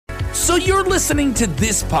So you're listening to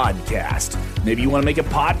this podcast. Maybe you want to make a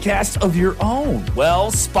podcast of your own.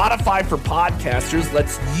 Well, Spotify for Podcasters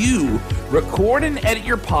lets you record and edit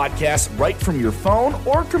your podcast right from your phone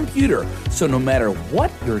or computer. So no matter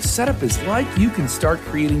what your setup is like, you can start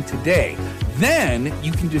creating today. Then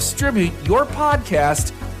you can distribute your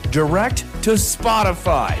podcast direct to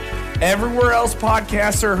Spotify. Everywhere else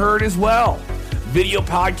podcasts are heard as well. Video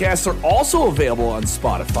podcasts are also available on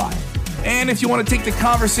Spotify. And if you want to take the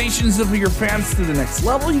conversations of your fans to the next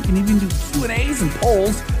level, you can even do Q&As and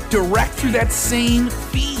polls direct through that same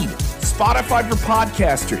feed. Spotify for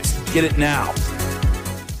Podcasters. Get it now.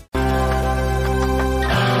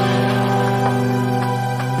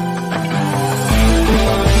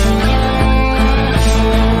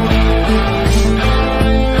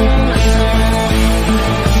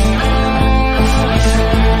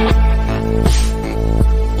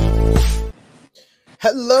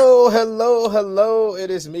 Hello. It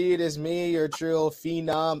is me, your true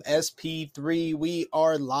phenom, SP3. We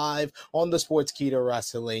are live on the Sportskeeda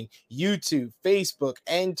Wrestling, YouTube, Facebook,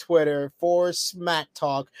 and Twitter for Smack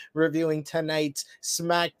Talk, reviewing tonight's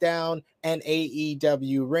Smackdown and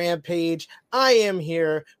AEW Rampage. I am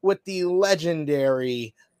here with the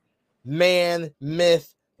legendary man,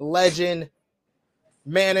 myth, legend,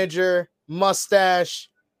 manager, mustache,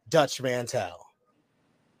 Dutch Mantell.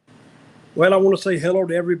 Well, I want to say hello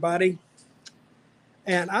to everybody.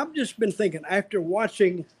 And I've just been thinking, after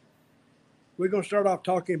watching, we're going to start off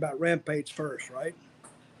talking about Rampage first, right?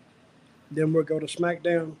 Then we'll go to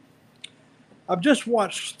Smackdown. I've just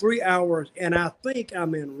watched 3 hours, and I think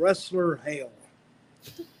I'm in wrestler hell.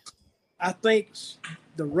 I think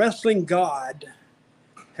the wrestling god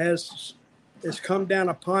has come down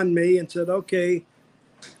upon me and said, okay,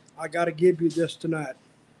 I got to give you this tonight.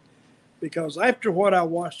 Because after what I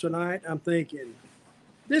watched tonight, I'm thinking,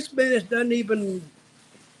 this business doesn't even,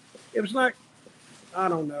 it was like, I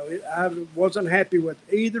don't know. I wasn't happy with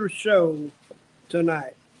either show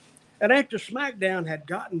tonight. And after SmackDown had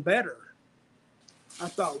gotten better, I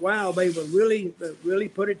thought, wow, they were really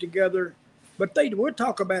put it together. But we'll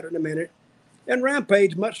talk about it in a minute. And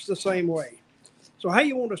Rampage, much the same way. So how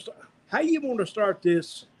you want to start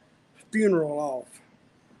this funeral off?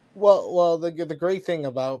 Well, the great thing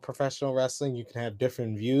about professional wrestling, you can have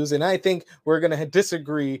different views, and I think we're going to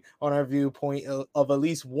disagree on our viewpoint of at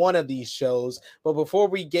least one of these shows. But before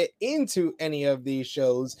we get into any of these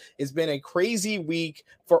shows, it's been a crazy week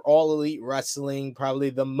for All Elite Wrestling, probably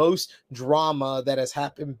the most drama that has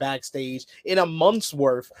happened backstage in a month's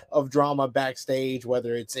worth of drama backstage,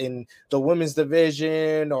 whether it's in the women's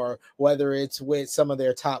division or whether it's with some of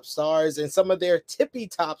their top stars, and some of their tippy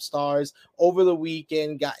top stars over the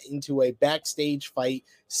weekend got into a backstage fight.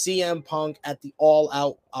 CM Punk at the All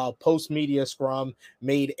Out post-media scrum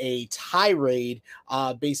made a tirade,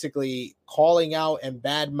 basically calling out and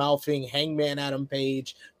bad-mouthing Hangman Adam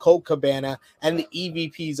Page, Colt Cabana, and the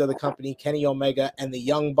EVPs of the company, Kenny Omega and the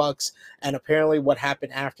Young Bucks. And apparently what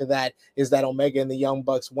happened after that is that Omega and the Young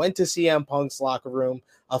Bucks went to CM Punk's locker room.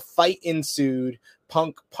 A fight ensued.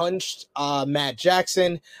 Punk punched Matt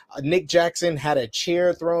Jackson. Nick Jackson had a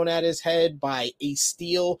chair thrown at his head by Ace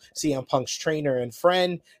Steel, CM Punk's trainer and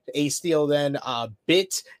friend. Ace Steel then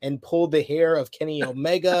bit and pulled the hair of Kenny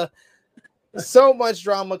Omega. So much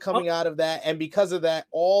drama coming out of that. And because of that,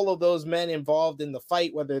 all of those men involved in the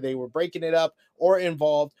fight, whether they were breaking it up or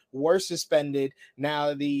involved, were suspended.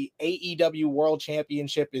 Now the AEW World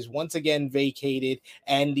Championship is once again vacated,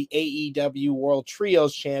 and the AEW World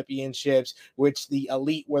Trios Championships, which the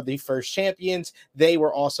Elite were the first champions, they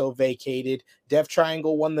were also vacated. Death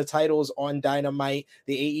Triangle won the titles on Dynamite.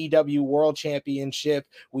 The AEW World Championship,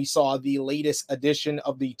 we saw the latest edition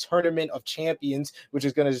of the Tournament of Champions, which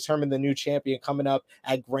is going to determine the new champion coming up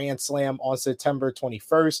at Grand Slam on September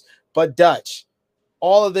 21st. But Dutch,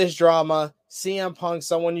 all of this drama, CM Punk,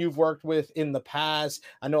 someone you've worked with in the past.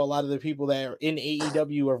 I know a lot of the people that are in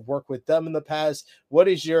AEW have worked with them in the past. What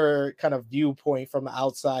is your kind of viewpoint from the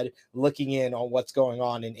outside looking in on what's going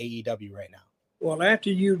on in AEW right now? Well, after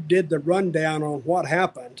you did the rundown on what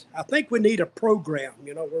happened, I think we need a program,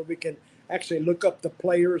 where we can actually look up the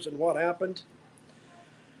players and what happened.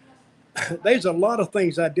 There's a lot of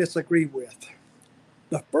things I disagree with.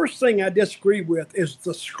 The first thing I disagree with is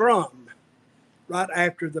the scrum right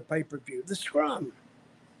after the pay-per-view. The scrum.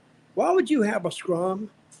 Why would you have a scrum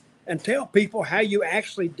and tell people how you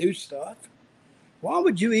actually do stuff? Why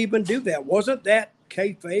would you even do that? Wasn't that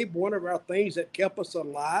kayfabe one of our things that kept us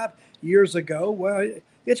alive years ago? Well,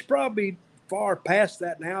 it's probably far past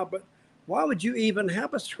that now, but why would you even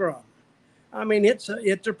have a scrum? I mean, it's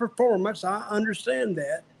a performance. I understand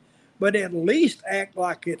that, but at least act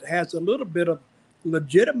like it has a little bit of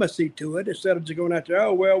legitimacy to it instead of just going out there,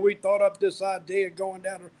 oh, well, we thought up this idea going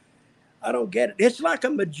down. I don't get it. It's like a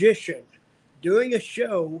magician doing a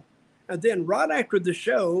show, and then right after the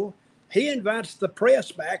show, he invites the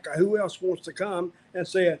press back, or who else wants to come, and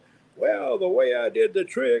say, well, the way I did the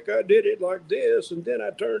trick, I did it like this, and then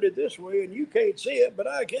I turned it this way, and you can't see it, but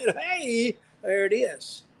I can. Hey, there it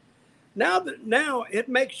is. Now it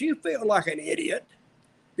makes you feel like an idiot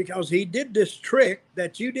because he did this trick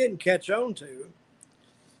that you didn't catch on to.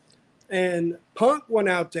 And Punk went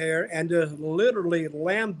out there and just literally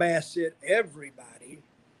lambasted everybody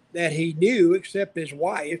that he knew except his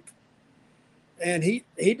wife. And he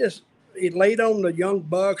laid on the Young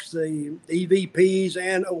Bucks, the EVPs,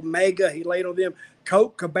 and Omega. He laid on them.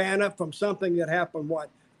 Colt Cabana from something that happened,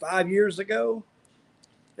 5 years ago?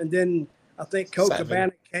 And then I think Colt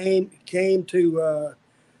Cabana came to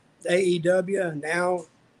AEW, and now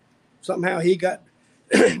somehow he got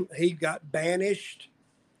banished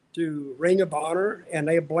to Ring of Honor, and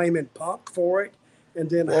they're blaming Punk for it. And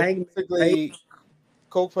then basically,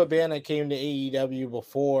 Colt Cabana came to AEW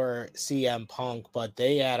before CM Punk, but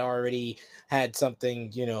they had already had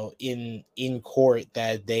something, in court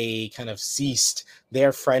that they kind of ceased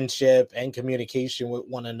their friendship and communication with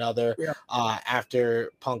one another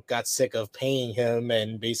after Punk got sick of paying him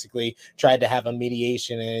and basically tried to have a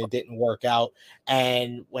mediation, and it didn't work out.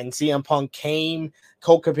 And when CM Punk came,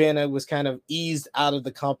 Colt Cabana was kind of eased out of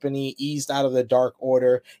the company, eased out of the Dark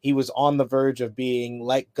Order. He was on the verge of being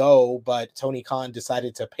let go, but Tony Khan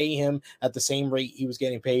decided to pay him at the same rate he was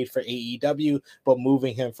getting paid for AEW, but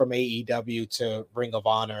moving him from AEW to Ring of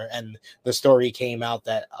Honor. And the story came out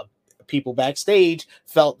that people backstage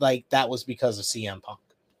felt like that was because of CM Punk.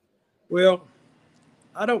 Well,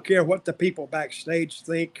 I don't care what the people backstage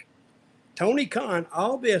think. Tony Khan,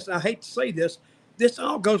 all this, I hate to say this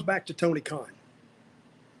all goes back to Tony Khan.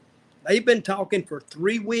 They've been talking for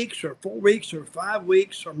 3 weeks or 4 weeks or 5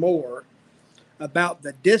 weeks or more about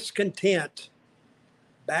the discontent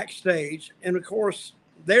backstage. And of course,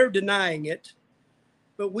 they're denying it,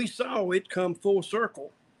 but we saw it come full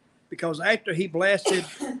circle because after he blasted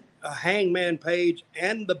Hangman Page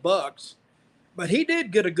and the Bucks, but he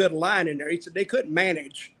did get a good line in there. He said they couldn't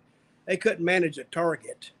manage a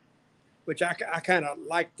target, which I kind of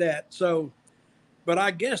like that. So, but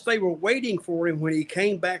I guess they were waiting for him when he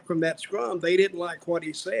came back from that scrum. They didn't like what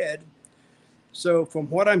he said. So from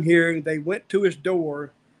what I'm hearing, they went to his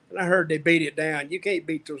door, and I heard they beat it down. You can't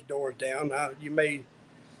beat those doors down.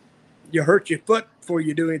 You hurt your foot before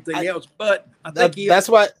you do anything else. But I think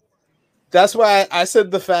that's why I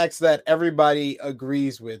said the facts that everybody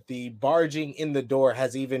agrees with. The barging in the door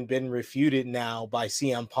has even been refuted now by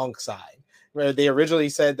CM Punk's side, where they originally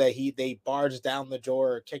said that they barged down the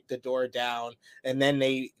door or kicked the door down, and then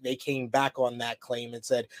they came back on that claim and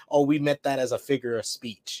said, "Oh, we meant that as a figure of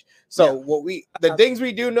speech." So the things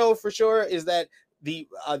we do know for sure is that the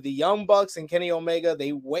Young Bucks and Kenny Omega,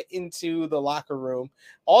 they went into the locker room.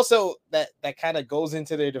 Also, that kind of goes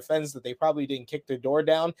into their defense that they probably didn't kick the door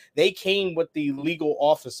down. They came with the legal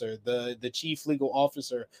officer, the chief legal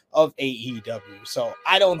officer of AEW. So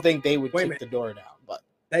I don't think they would kick the door down, but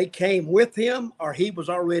they came with him, or he was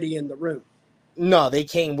already in the room? No, they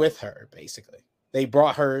came with her, basically. They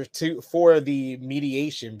brought her for the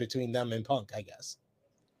mediation between them and Punk, I guess.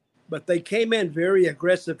 But they came in very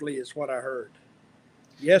aggressively, is what I heard.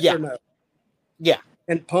 Yes or no? Yeah.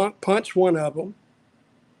 And Punk punched one of them.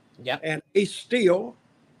 Yeah. And he still,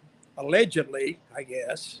 allegedly, I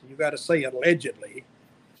guess, you got to say allegedly,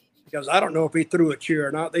 because I don't know if he threw a chair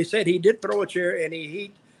or not. They said he did throw a chair, and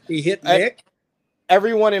he hit Nick.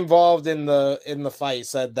 Everyone involved in the fight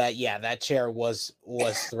said that that chair was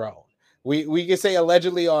thrown. We can say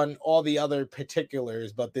allegedly on all the other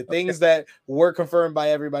particulars, but the things that were confirmed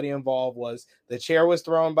by everybody involved was the chair was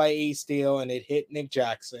thrown by Ace Steel and it hit Nick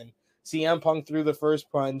Jackson. CM Punk threw the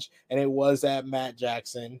first punch and it was at Matt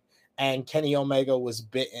Jackson, and Kenny Omega was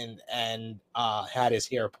bitten and had his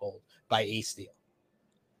hair pulled by Ace Steel.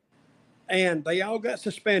 And they all got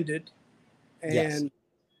suspended, and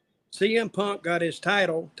CM Punk got his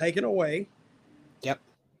title taken away. Yep.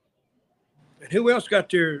 And who else got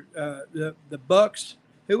their the Bucks?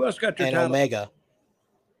 Who else got their and title? Omega.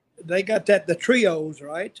 They got the trios,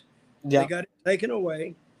 right? Yeah. They got it taken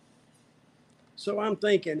away. So I'm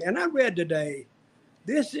thinking, and I read today,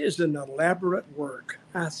 this is an elaborate work.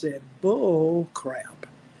 I said, bull crap.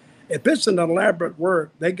 If it's an elaborate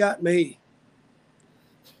work, they got me.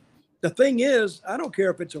 The thing is, I don't care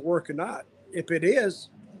if it's a work or not. If it is,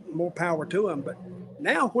 more power to them. But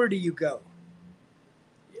now where do you go?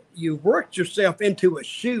 You worked yourself into a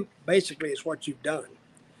shoot, basically, is what you've done.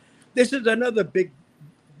 This is another big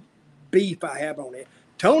beef I have on it.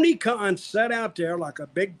 Tony Khan sat out there like a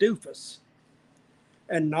big doofus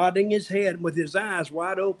and nodding his head with his eyes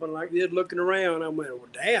wide open like this, looking around. I went, well,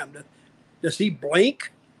 damn, does he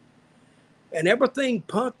blink? And everything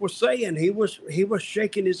Punk was saying, he was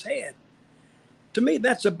shaking his head. To me,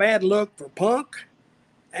 that's a bad look for Punk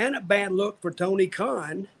and a bad look for Tony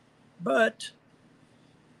Khan, but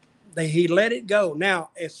he let it go. Now,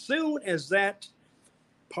 as soon as that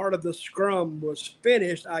part of the scrum was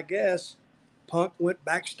finished, I guess Punk went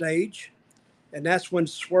backstage, and that's when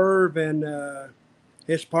Swerve and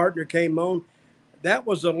his partner came on. That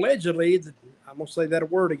was allegedly, I'm going to say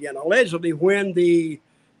that word again, allegedly when the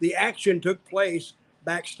action took place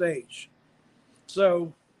backstage.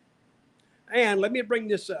 So, and let me bring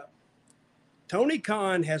this up. Tony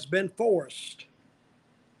Khan has been forced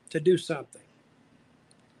to do something.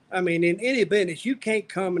 I mean, in any business, you can't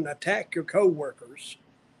come and attack your coworkers.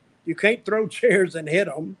 You can't throw chairs and hit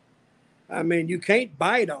them. I mean, you can't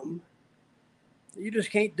bite them. You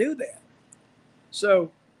just can't do that.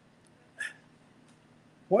 So,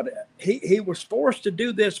 he was forced to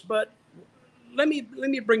do this, but let me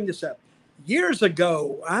bring this up. Years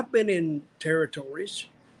ago, I've been in territories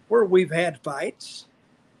where we've had fights,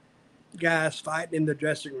 guys fighting in the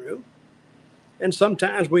dressing room, and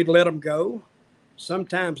sometimes we'd let them go,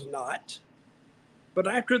 sometimes not. But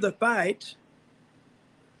after the fight,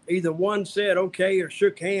 either one said okay or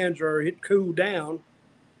shook hands or it cooled down,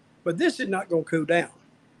 but this is not going to cool down.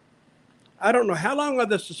 I don't know. How long are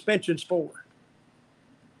the suspensions for?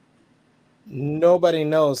 Nobody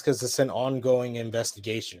knows because it's an ongoing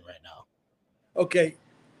investigation right now. Okay.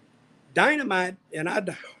 Dynamite, and I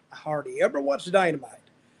hardly ever watch Dynamite,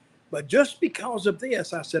 but just because of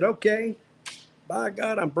this, I said, okay, by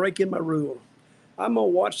God, I'm breaking my rule. I'm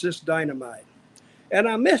going to watch this Dynamite. And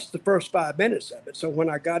I missed the first 5 minutes of it. So when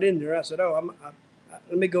I got in there, I said, let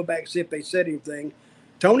me go back and see if they said anything.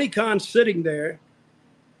 Tony Khan's sitting there,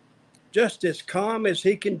 just as calm as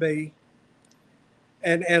he can be,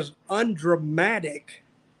 and as undramatic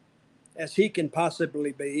as he can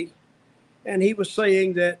possibly be. And he was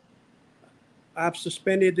saying that I've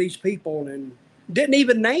suspended these people and didn't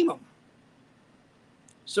even name them.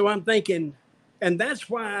 So I'm thinking, and that's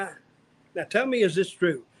why, now tell me, is this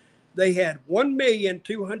true? They had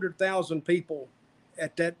 1,200,000 people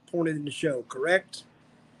at that point in the show, correct?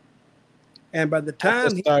 And by the time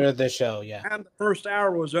at the start of the show, yeah. The first hour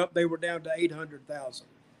was up, they were down to 800,000.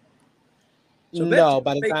 So no,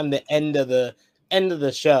 by the time the end of the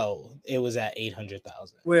show, it was at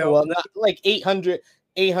 800,000. Well, not like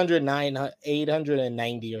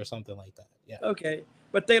 890 or something like that. Yeah. Okay,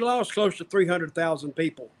 but they lost close to 300,000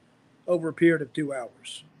 people over a period of 2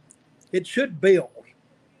 hours. It should build,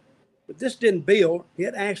 but this didn't build.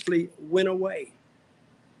 It actually went away.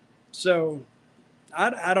 So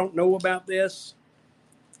I don't know about this.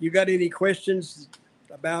 You got any questions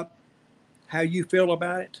about how you feel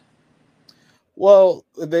about it? Well,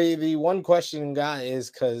 the one question got is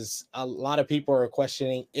because a lot of people are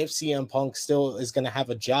questioning if CM Punk still is going to have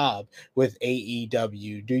a job with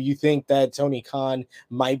AEW. Do you think that Tony Khan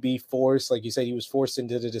might be forced, like you said, he was forced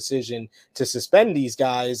into the decision to suspend these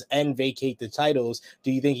guys and vacate the titles?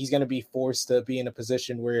 Do you think he's going to be forced to be in a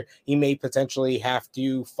position where he may potentially have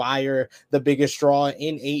to fire the biggest draw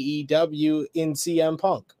in AEW in CM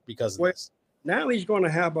Punk because of this? Now he's going to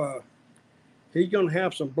have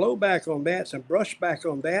some blowback on that, some brushback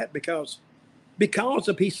on that, because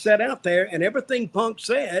of he sat out there and everything Punk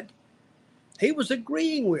said, he was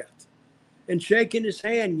agreeing with and shaking his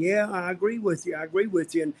hand. Yeah, I agree with you.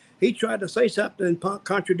 And he tried to say something and Punk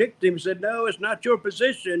contradicted him and said, no, it's not your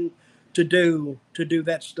position to do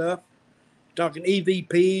that stuff. Talking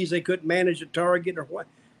EVPs, they couldn't manage a target or what.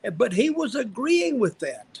 But he was agreeing with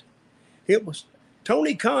that. It was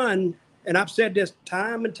Tony Khan, and I've said this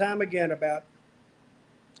time and time again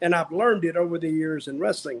and I've learned it over the years in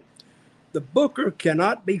wrestling. The booker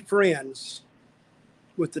cannot be friends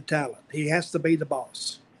with the talent. He has to be the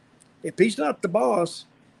boss. If he's not the boss,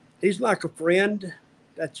 he's like a friend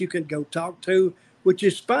that you can go talk to, which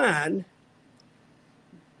is fine.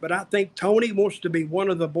 But I think Tony wants to be one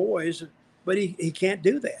of the boys, but he can't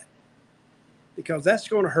do that because that's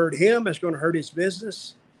going to hurt him. It's going to hurt his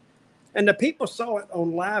business. And the people saw it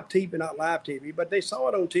on live TV, not live TV, but they saw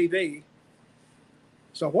it on TV.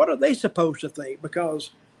 So what are they supposed to think?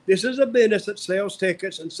 Because this is a business that sells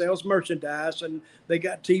tickets and sells merchandise, and they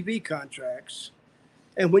got TV contracts.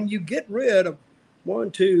 And when you get rid of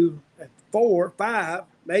 1, 2, 4, 5,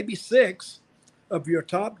 maybe 6 of your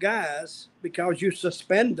top guys because you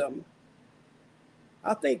suspend them,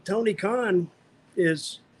 I think Tony Khan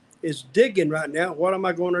is digging right now. What am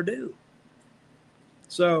I going to do?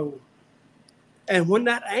 So And when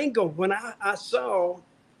that angle, when I saw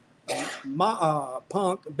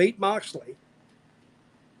Punk beat Moxley,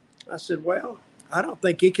 I said, well, I don't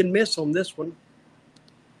think he can miss on this one.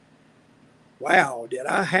 Wow, did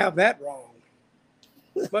I have that wrong?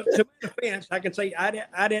 But to my defense, I can say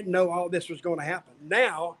I didn't know all this was going to happen.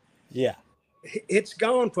 Now, yeah, it's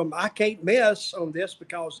gone from I can't miss on this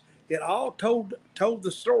because it all told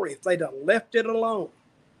the story if they'd have left it alone.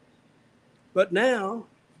 But now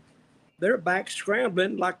they're back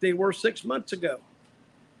scrambling like they were 6 months ago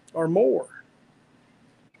or more.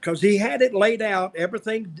 Because he had it laid out.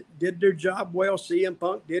 Everything did their job well. CM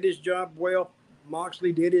Punk did his job well.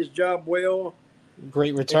 Moxley did his job well.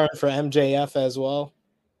 Great return for MJF as well.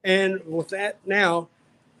 And with that now,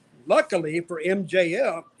 luckily for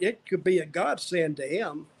MJF, it could be a godsend to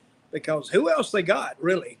him because who else they got,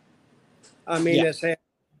 really? I mean,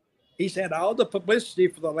 he's had all the publicity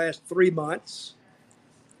for the last 3 months,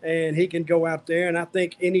 and he can go out there, and I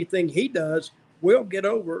think anything he does will get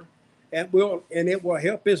over and it will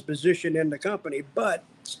help his position in the company. But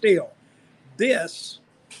still, this,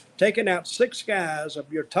 taking out 6 guys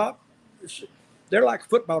of your top, they're like a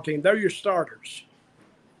football team. They're your starters.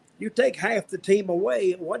 You take half the team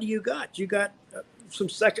away, what do you got? You got some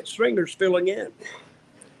second stringers filling in.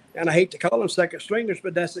 And I hate to call them second stringers,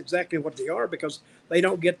 but that's exactly what they are because they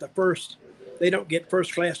don't get first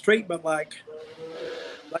class treatment like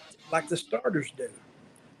the starters do.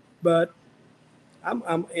 But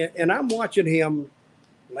I'm watching him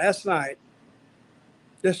last night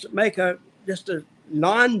just make a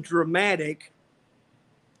non-dramatic.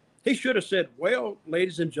 He should have said, well,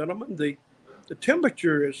 ladies and gentlemen, the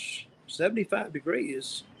temperature is 75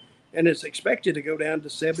 degrees and it's expected to go down to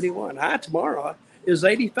 71. High tomorrow is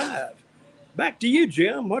 85. Back to you,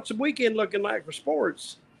 Jim. What's the weekend looking like for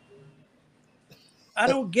sports? I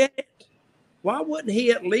don't get it. Why wouldn't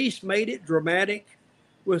he at least made it dramatic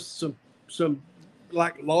with some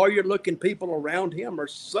like lawyer-looking people around him or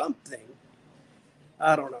something?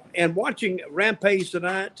 I don't know. And watching Rampage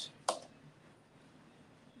tonight,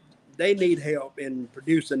 they need help in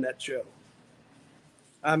producing that show.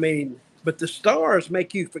 I mean, but the stars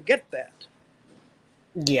make you forget that.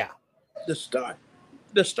 Yeah. The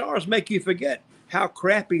stars make you forget how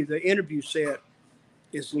crappy the interview set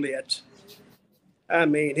is lit. I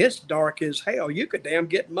mean, it's dark as hell. You could damn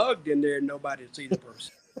get mugged in there and nobody would see the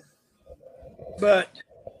person. But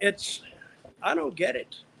I don't get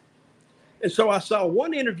it. And so I saw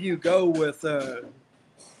one interview go with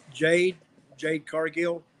Jade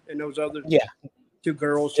Cargill and those other 2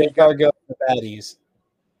 girls. Jade Cargill, the baddies.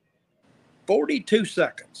 42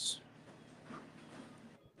 seconds.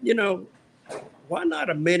 You know, why not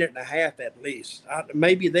a minute and a half at least?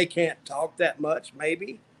 Maybe they can't talk that much,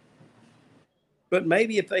 maybe. But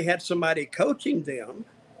maybe if they had somebody coaching them,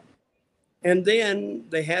 and then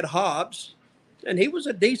they had Hobbs, and he was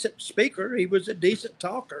a decent speaker. He was a decent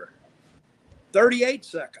talker. 38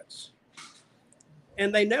 seconds.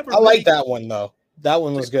 And they never. I like that one, though. That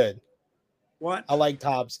one was good. What? I like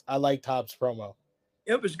Hobbs' promo.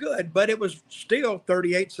 It was good, but it was still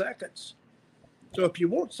 38 seconds. So if you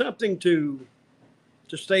want something to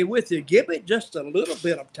stay with you, give it just a little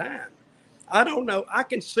bit of time. I don't know. I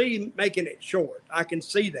can see making it short. I can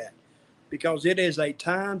see that because it is a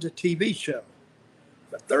timed TV show.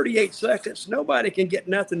 But 38 seconds, nobody can get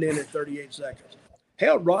nothing in 38 seconds.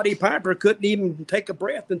 Hell, Roddy Piper couldn't even take a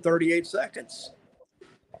breath in 38 seconds.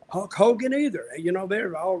 Hulk Hogan either. You know,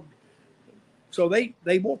 they're all. So they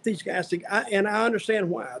want these guys to, and I understand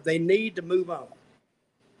why. They need to move on.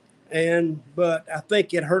 But I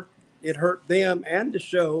think it hurt them and the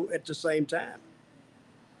show at the same time.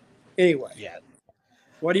 Anyway,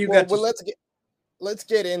 what do you got? Well, let's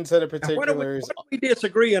get into the particulars. What are we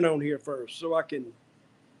disagreeing on here first, so I can.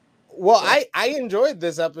 Well, I enjoyed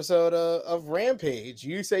this episode of Rampage.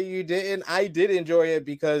 You say you didn't. I did enjoy it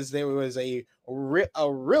because there was a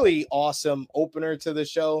really awesome opener to the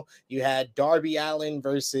show. You had Darby Allin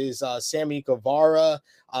versus Sammy Guevara.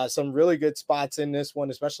 Some really good spots in this one,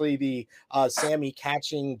 especially the Sammy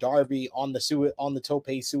catching Darby on the tope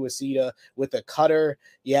suicida with a cutter.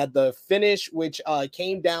 You had the finish, which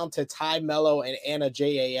came down to Ty Mello and Anna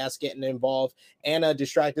JAS getting involved. Anna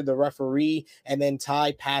distracted the referee, and then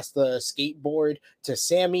Ty passed the skateboard to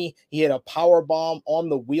Sammy. He hit a power bomb on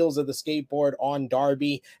the wheels of the skateboard on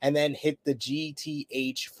Darby, and then hit the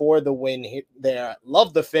GTH for the win. Hit there.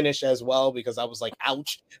 Love the finish as well because I was like,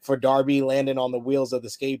 ouch for Darby landing on the wheels of the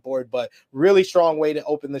skateboard, but really strong way to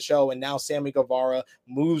open the show. And now Sammy Guevara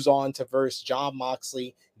moves on to verse Jon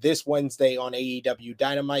Moxley this Wednesday on AEW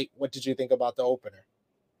Dynamite. What did you think about the opener?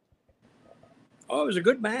 Oh, it was a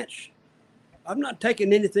good match. I'm not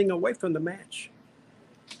taking anything away from the match.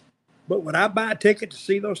 But would I buy a ticket to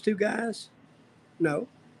see those two guys? No.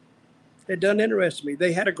 It doesn't interest me.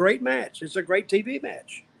 They had a great match. It's a great TV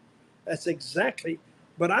match. That's exactly.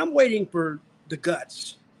 But I'm waiting for the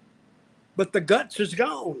guts. But the guts is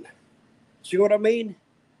gone. See what I mean?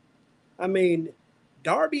 I mean,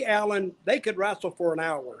 Darby Allin, they could wrestle for an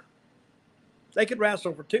hour. They could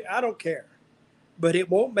wrestle for 2. I don't care. But it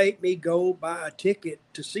won't make me go buy a ticket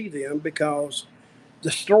to see them because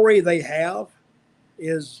the story they have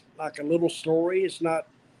is like a little story. It's not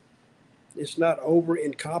over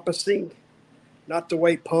encompassing. Not the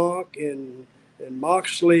way Punk and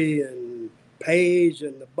Moxley and Page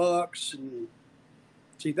and the Bucks and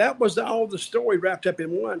see, that was all the story wrapped up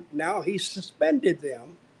in one. Now he suspended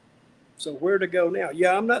them. So where to go now?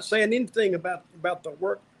 Yeah, I'm not saying anything about the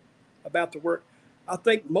work. I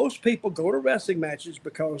think most people go to wrestling matches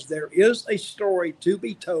because there is a story to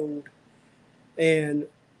be told.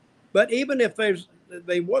 But even if there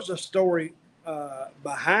was a story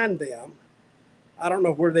behind them, I don't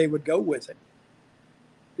know where they would go with it.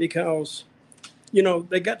 Because,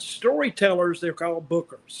 they got storytellers, they're called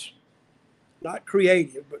bookers. Not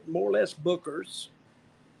creative, but more or less bookers.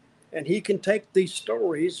 And he can take these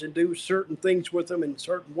stories and do certain things with them in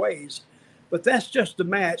certain ways. But that's just a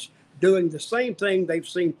match doing the same thing they've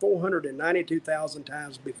seen 492,000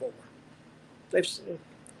 times before.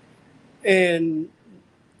 And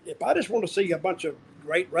if I just want to see a bunch of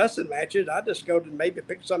great wrestling matches, I just go to maybe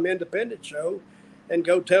pick some independent show and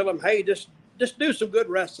go tell them, hey, just do some good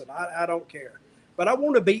wrestling. I don't care. But I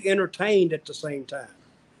want to be entertained at the same time.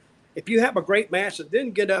 If you have a great match and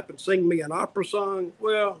then get up and sing me an opera song,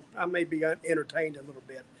 well, I may be entertained a little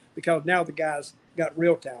bit because now the guy's got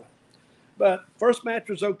real talent. But first match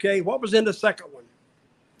was okay. What was in the second one?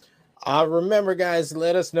 Remember, guys,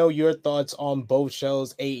 let us know your thoughts on both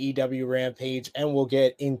shows, AEW Rampage, and we'll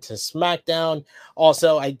get into Smackdown.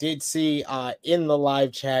 Also, I did see in the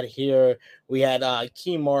live chat here, we had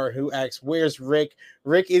Kimar who asked, where's Rick?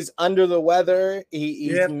 Rick is under the weather.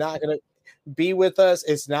 He's not going to be with us.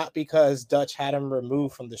 It's not because Dutch had him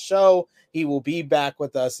removed from the show. He will be back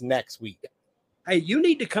with us next week. Hey, you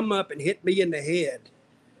need to come up and hit me in the head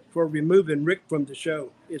for removing Rick from the show.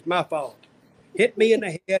 It's my fault. Hit me in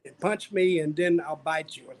the head and punch me, and then I'll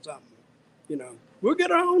bite you or something. We'll do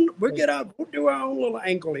our own little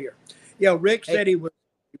angle here. Yeah, Rick said he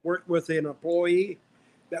worked with an employee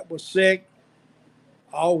that was sick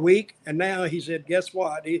all week, and now he said, guess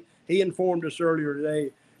what? He informed us earlier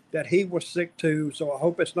today that he was sick too. So I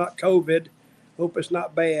hope it's not COVID. Hope it's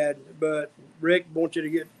not bad. But Rick, want you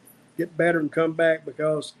to get better and come back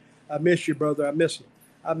because I miss you, brother.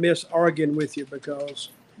 I miss arguing with you because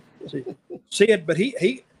Sid, but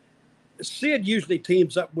Sid usually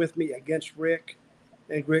teams up with me against Rick,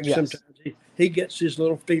 and Rick sometimes he gets his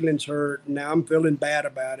little feelings hurt. And now I'm feeling bad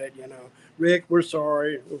about it. Rick, we're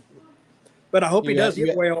sorry, but I hope he does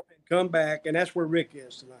get well and come back. And that's where Rick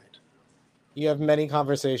is tonight. You have many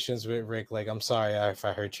conversations with Rick. Like, I'm sorry if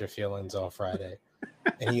I hurt your feelings on Friday,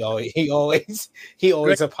 and he always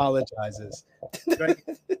apologizes.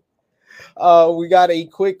 We got a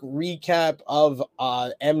quick recap of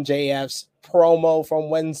MJF's promo from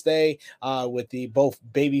Wednesday with the both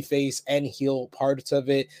babyface and heel parts of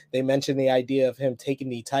it. They mentioned the idea of him taking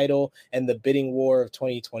the title and the bidding war of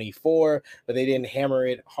 2024, but they didn't hammer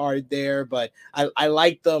it hard there. But I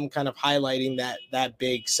like them kind of highlighting that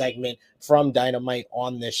big segment from Dynamite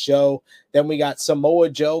on this show. Then we got Samoa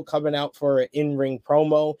Joe coming out for an in-ring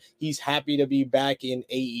promo. He's happy to be back in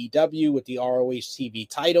AEW with the ROH TV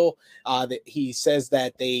title. He says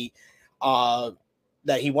that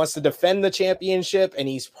that he wants to defend the championship, and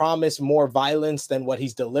he's promised more violence than what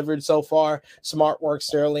he's delivered so far. Smart Work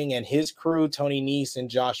Sterling and his crew, Tony Nese and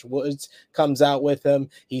Josh Woods, comes out with him.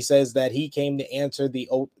 He says that he came to answer the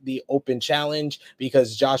open challenge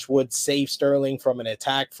because Josh Woods saved Sterling from an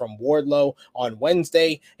attack from Wardlow on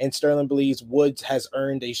Wednesday, and Sterling believes Woods has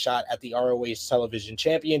earned a shot at the ROH Television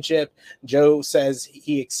Championship. Joe says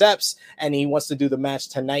he accepts, and he wants to do the match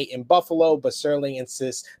tonight in Buffalo, but Sterling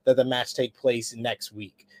insists that the match take place next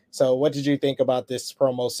week. So what did you think about this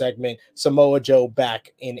promo segment? Samoa Joe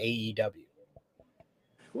back in AEW.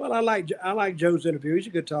 Well, I like Joe's interview. He's a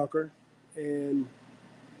good talker, and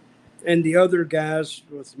the other guys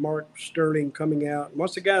with Mark Sterling coming out.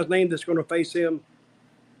 What's the guy's name that's going to face him?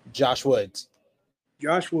 Josh Woods.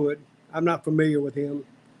 Josh Wood. I'm not familiar with him,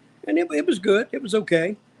 and it was good. It was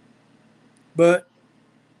okay, but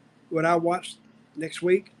would I watch next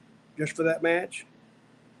week just for that match?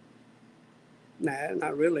 Nah,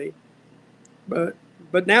 not really. But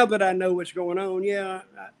now that I know what's going on, yeah,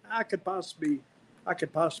 I could possibly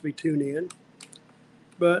tune in.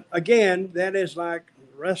 But again, that is like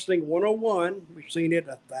Wrestling 101. We've seen it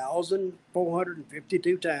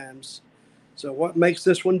 1,452 times. So what makes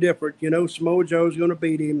this one different? You know, Samoa Joe's going to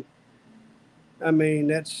beat him. I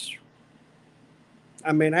mean, after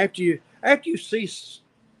you see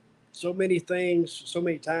so many things, so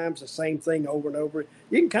many times, the same thing over and over,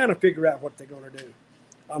 you can kind of figure out what they're going to do.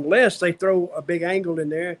 Unless they throw a big angle in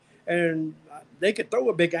there, and they could throw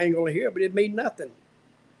a big angle in here, but it'd mean nothing.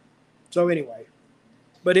 So anyway,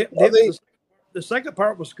 but the second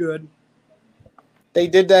part was good. They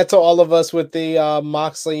did that to all of us with the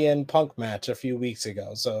Moxley and Punk match a few weeks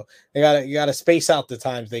ago. So you gotta space out the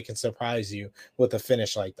times they can surprise you with a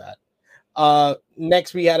finish like that.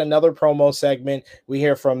 Next, we had another promo segment. We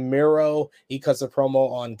hear from Miro. He cuts a promo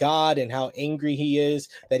on God and how angry he is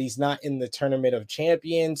that he's not in the Tournament of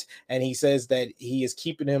Champions, and he says that he is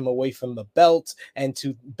keeping him away from the belt and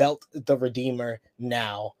to belt the Redeemer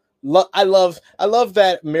now. I love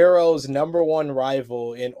that Miro's number one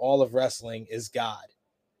rival in all of wrestling is God.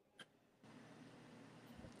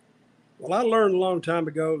 Well, I learned a long time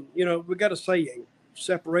ago, you know, we got a saying,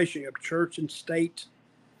 separation of church and state.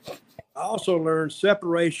 I also learned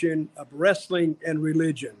separation of wrestling and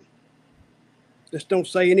religion. Just don't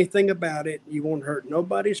say anything about it. You won't hurt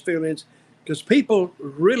nobody's feelings, because people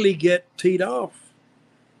really get teed off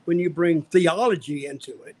when you bring theology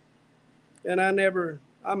into it. And I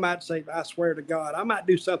might say, I swear to God, I might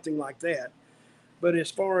do something like that. But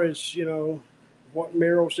as far as, you know, what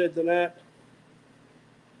Miro said tonight,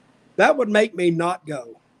 that would make me not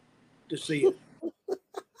go to see it.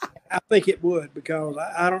 I think it would, because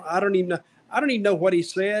I don't even know what he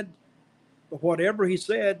said, but whatever he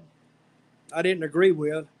said, I didn't agree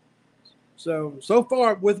with. So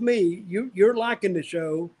far with me, you're liking the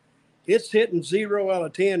show. It's hitting 0 out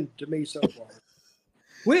of 10 to me so far.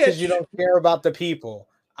 Because you don't care about the people.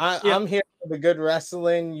 I'm here for the good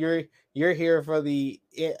wrestling. You're here for the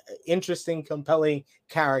interesting, compelling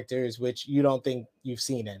characters, which you don't think you've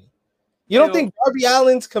seen any. You don't think Darby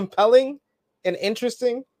Allin's compelling and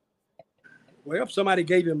interesting? Well, if somebody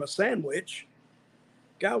gave him a sandwich,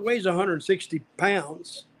 guy weighs 160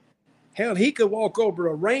 pounds. Hell, he could walk over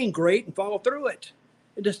a rain grate and fall through it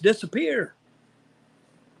and just disappear.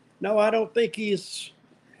 No, I don't think he's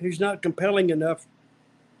not compelling enough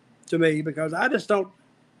to me, because I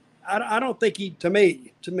don't think to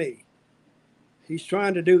me, he's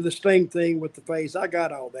trying to do the Sting thing with the face. I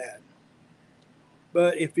got all that.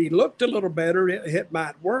 But if he looked a little better, it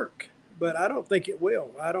might work. But I don't think it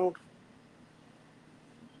will.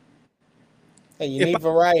 Hey, you need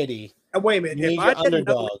variety. Wait a minute. You need your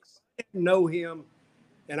underdogs. Didn't know him,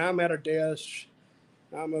 and I'm at a desk,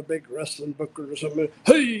 I'm a big wrestling booker or something.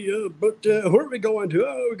 Hey, but where are we going to?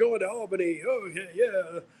 Oh, we're going to Albany. Oh,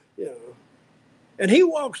 yeah. You know. And he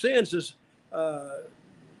walks in and says,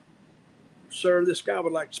 sir, this guy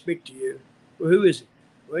would like to speak to you. Well, who is he?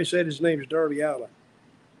 Well, he said his name is Darby Allin.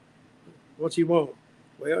 What's he want?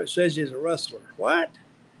 Well, it says he's a wrestler. What?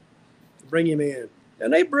 Bring him in.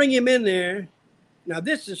 And they bring him in there. Now,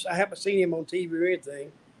 I haven't seen him on TV or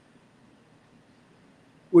anything.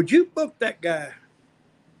 Would you book that guy?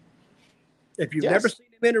 If you've never seen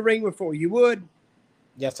him in a ring before, you would?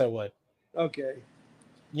 Yes, I would. Okay.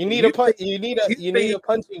 You need a punching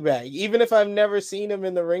bag. Even if I've never seen him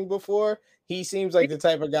in the ring before, he seems like the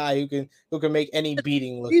type of guy who can make any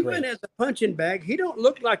beating look even great. As a punching bag, he don't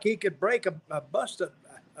look like he could break bust a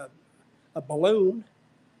balloon,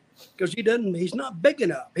 because he's not big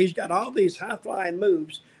enough. He's got all these high flying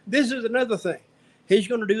moves. This is another thing. He's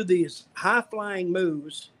going to do these high flying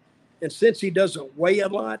moves, and since he doesn't weigh a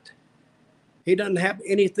lot, he doesn't have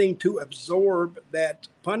anything to absorb that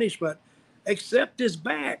punishment except his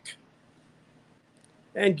back.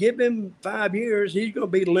 And give him 5 years, he's going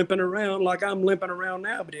to be limping around like I'm limping around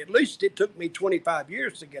now. But at least it took me 25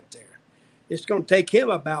 years to get there. It's going to take him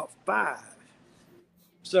about 5.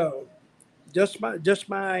 So, just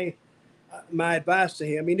my advice to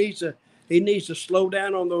him: he needs to slow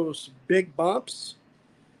down on those big bumps,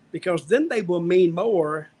 because then they will mean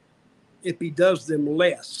more if he does them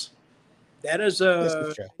less. That is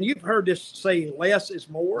you've heard this saying, less is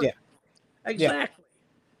more. Yeah. Exactly.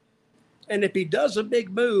 Yeah. And if he does a big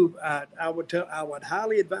move, I would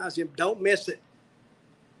highly advise him, don't miss it.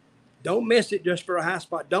 Don't miss it just for a high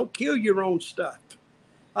spot. Don't kill your own stuff.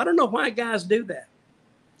 I don't know why guys do that.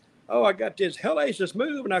 Oh, I got this hellacious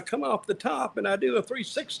move, and I come off the top, and I do a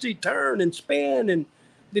 360 turn and spin, and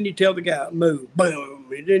then you tell the guy, move,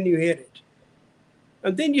 boom, and then you hit it.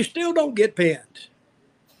 And then you still don't get pinned.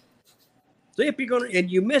 So if you're going to,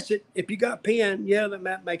 and you miss it, if you got pinned, yeah, that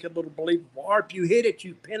might make it a little believable. Or if you hit it,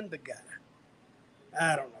 you pin the guy.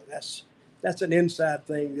 I don't know. That's an inside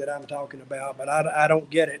thing that I'm talking about, but I don't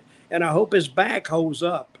get it. And I hope his back holds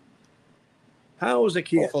up. How old is the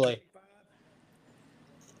kid? Hopefully.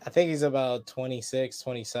 I think he's about 26,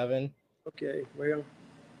 27. Okay, well,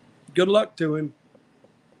 good luck to him.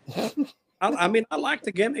 I mean, I like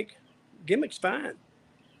the gimmick. Gimmick's fine.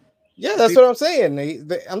 Yeah, that's what I'm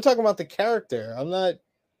saying. I'm talking about the character. I'm not.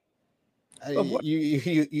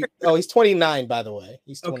 He's 29, by the way.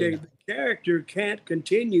 He's 29. Okay, the character can't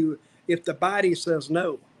continue if the body says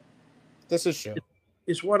no. This is true.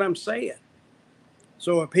 It's what I'm saying.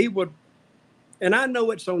 So if he would, and I know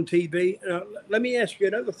it's on TV. Let me ask you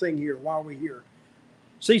another thing here while we're here.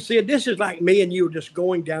 See, this is like me and you just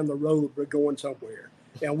going down the road. We're going somewhere,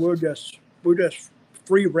 and we're just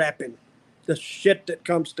free rapping the shit that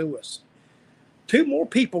comes to us. 2 more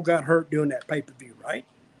people got hurt during that pay-per-view, right?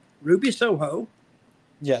 Ruby Soho.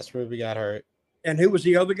 Yes, Ruby got hurt. And who was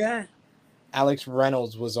the other guy? Alex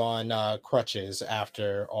Reynolds was on crutches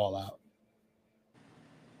after All Out.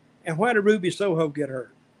 And why did Ruby Soho get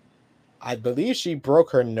hurt? I believe she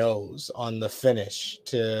broke her nose on the finish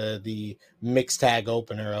to the mixed tag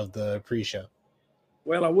opener of the pre-show.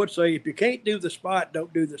 Well, I would say if you can't do the spot,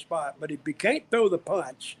 don't do the spot. But if you can't throw the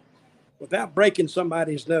punch without breaking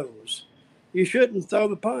somebody's nose, you shouldn't throw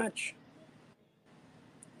the punch.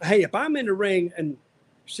 Hey, if I'm in the ring, and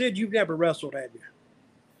Sid, you've never wrestled, have you?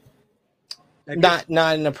 Not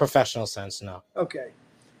in a professional sense, no. Okay.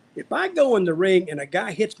 If I go in the ring and a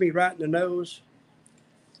guy hits me right in the nose,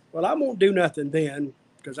 well, I won't do nothing then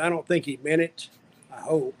because I don't think he meant it, I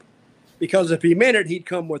hope. Because if he meant it, he'd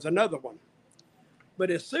come with another one. But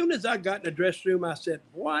as soon as I got in the dressing room, I said,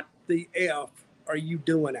 what the F are you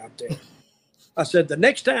doing out there? I said, the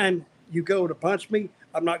next time you go to punch me,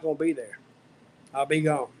 I'm not going to be there. I'll be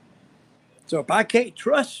gone. So if I can't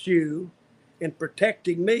trust you in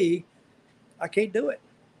protecting me, I can't do it.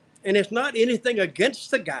 And it's not anything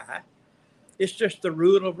against the guy. It's just the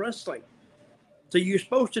rule of wrestling. So you're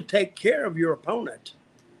supposed to take care of your opponent.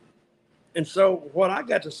 And so what I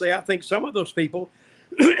got to say, I think some of those people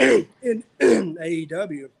in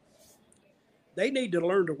AEW, they need to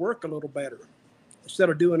learn to work a little better instead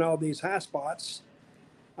of doing all these high spots.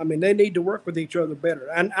 I mean, they need to work with each other better.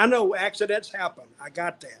 And I know accidents happen. I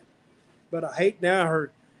got that. But I hate now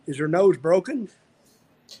is her nose broken?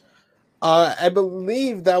 I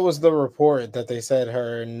believe that was the report that they said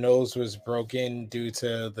her nose was broken due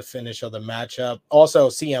to the finish of the matchup. Also,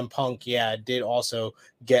 CM Punk, did also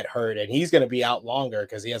get hurt, and he's going to be out longer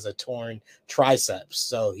because he has a torn triceps.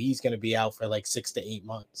 So he's going to be out for like 6 to 8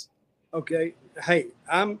 months. Okay. Hey,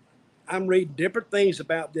 I'm reading different things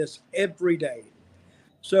about this every day.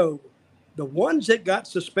 So the ones that got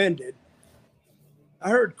suspended,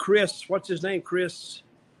 I heard Chris, what's his name?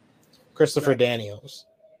 Christopher Daniels.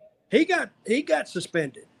 He got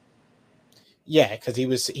suspended. Yeah, because he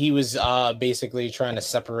was basically trying to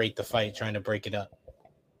separate the fight, trying to break it up.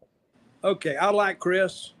 Okay, I like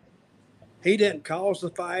Chris. He didn't cause the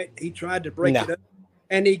fight. He tried to break it up.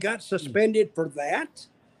 And he got suspended for that?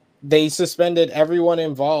 They suspended everyone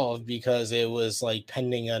involved because it was like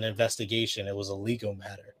pending an investigation. It was a legal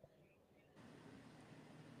matter.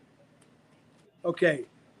 Okay.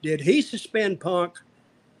 Did he suspend Punk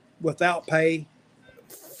without pay?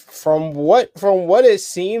 From what it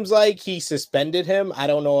seems like, he suspended him. I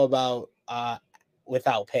don't know about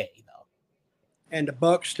without pay though. And the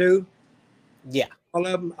Bucks too? Yeah. All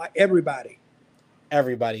of them, everybody.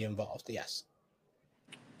 Everybody involved, yes.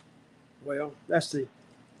 Well, that's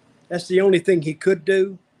the only thing he could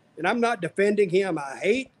do. And I'm not defending him. I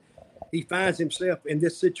hate he finds himself in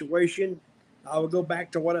this situation. I will go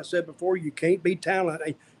back to what I said before. You can't be talent.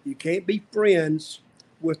 You can't be friends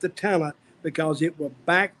with the talent because it will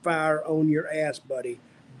backfire on your ass, buddy,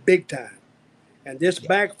 big time. And this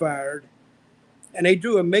backfired. And they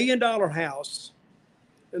drew $1 million house,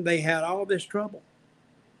 and they had all this trouble.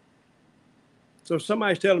 So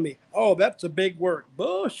somebody's telling me, oh, that's a big work.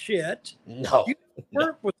 Bullshit. No. You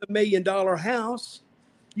work with $1 million house.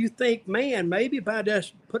 You think, man, maybe if I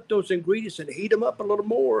just put those ingredients and heat them up a little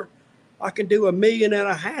more, I can do $1.5 million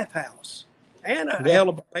house and a hell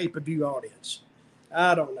of a pay-per-view audience.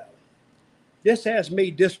 I don't know. This has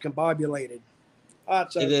me discombobulated.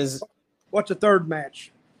 It is. What's the third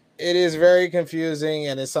match? It is very confusing,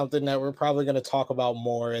 and it's something that we're probably going to talk about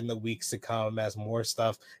more in the weeks to come as more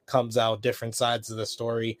stuff comes out, different sides of the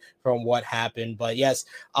story from what happened. But yes,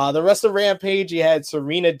 the rest of Rampage, you had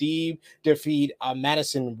Serena Deeb defeat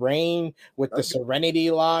Madison Rayne with the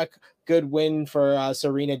Serenity Lock. good win for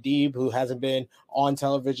Serena Deeb, who hasn't been on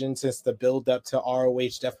television since the build up to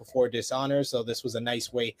ROH Death Before Dishonor. So this was a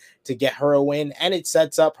nice way to get her a win, and it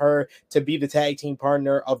sets up her to be the tag team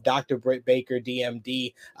partner of Dr. Britt Baker,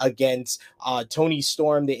 DMD, against Toni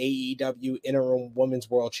Storm, the AEW Interim Women's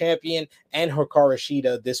World Champion, and Hikaru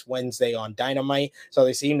Shida this Wednesday on Dynamite. So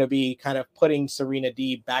they seem to be kind of putting Serena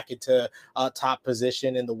Deeb back into a top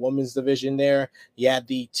position in the women's division there. You had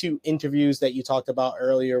the 2 interviews that you talked about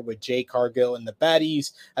earlier with Jay Cargill and the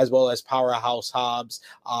Baddies, as well as Powerhouse Hobbs,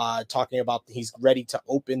 talking about he's ready to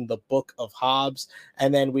open the book of Hobbs.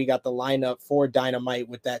 And then we got the lineup for Dynamite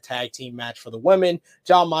with that tag team match for the women: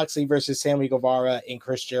 Jon Moxley versus Sammy Guevara and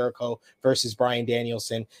Chris Jericho versus Bryan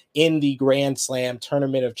Danielson in the Grand Slam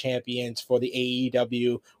Tournament of Champions for the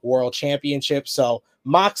AEW World Championship. So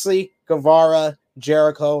Moxley, Guevara,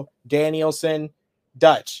 Jericho, Danielson,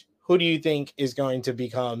 Dutch. Who do you think is going to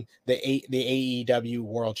become the AEW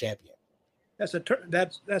World Champion? That's a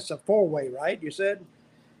 4-way, right? You said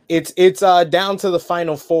it's down to the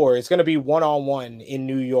final 4. It's going to be 1-on-1 in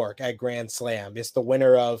New York at Grand Slam. It's the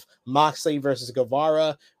winner of Moxley versus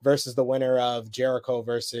Guevara versus the winner of Jericho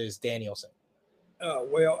versus Danielson.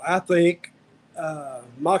 Well, I think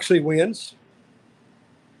Moxley wins.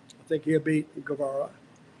 I think he'll beat Guevara,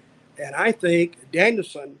 and I think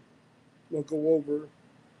Danielson will go over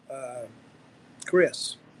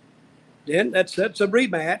Chris. Then that sets a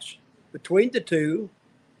rematch between the two,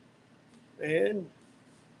 and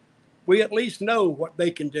we at least know what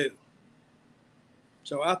they can do.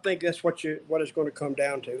 So I think that's what it's going to come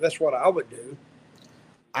down to. That's what I would do.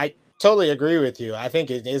 I totally agree with you. I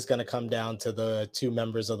think it is going to come down to the 2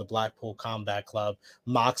 members of the Blackpool Combat Club,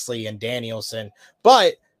 Moxley and Danielson.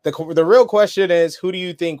 But the real question is, who do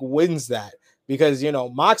you think wins that? Because,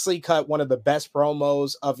 Moxley cut one of the best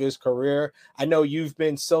promos of his career. I know you've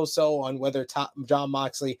been so on whether Jon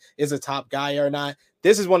Moxley is a top guy or not.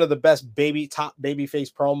 This is one of the best top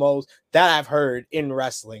babyface promos that I've heard in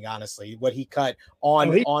wrestling, honestly, what he cut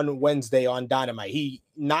on Wednesday on Dynamite. He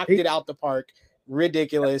knocked it out the park.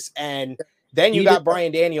 Ridiculous. And then you got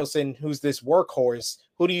Bryan Danielson, who's this workhorse.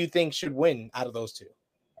 Who do you think should win out of those 2?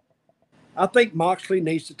 I think Moxley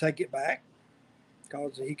needs to take it back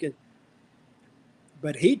because he can.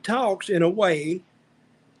 But he talks in a way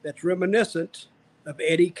that's reminiscent of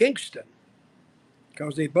Eddie Kingston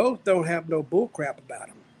because they both don't have no bullcrap about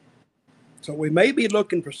him. So we may be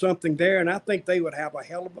looking for something there, and I think they would have a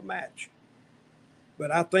hell of a match. But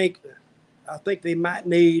I think they might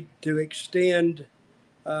need to extend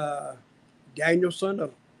Danielson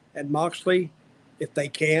and Moxley if they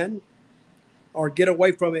can, or get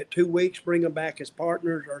away from it 2 weeks, bring them back as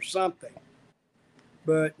partners or something.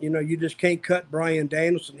 But you just can't cut Bryan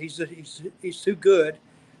Danielson. He's too good,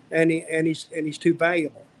 and he's too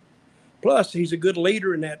valuable. Plus, he's a good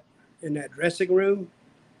leader in that dressing room.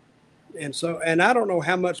 And I don't know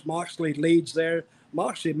how much Moxley leads there.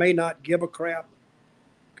 Moxley may not give a crap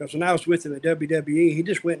because when I was with him at WWE, he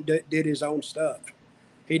just went and did his own stuff.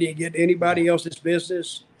 He didn't get anybody else's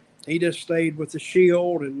business. He just stayed with the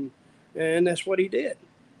Shield, and that's what he did.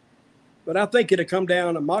 But I think it'll come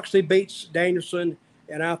down to Moxley beats Danielson.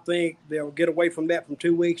 And I think they'll get away from that from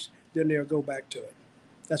 2 weeks, then they'll go back to it.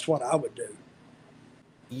 That's what I would do.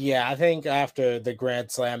 Yeah, I think after the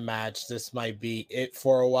Grand Slam match, this might be it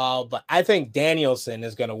for a while. But I think Danielson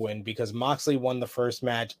is going to win because Moxley won the first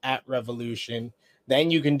match at Revolution.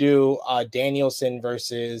 Then you can do Danielson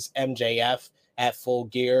versus MJF at Full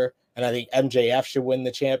Gear. And I think MJF should win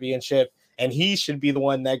the championship. And he should be the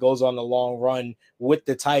one that goes on the long run with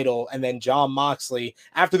the title. And then Jon Moxley,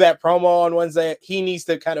 after that promo on Wednesday, he needs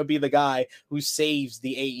to kind of be the guy who saves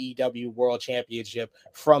the AEW World Championship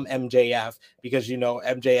from MJF. Because,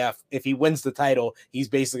 MJF, if he wins the title, he's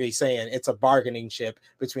basically saying it's a bargaining chip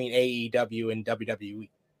between AEW and WWE.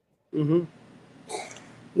 Mm-hmm.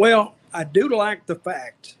 Well, I do like the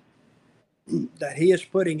fact that he is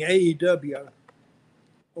putting AEW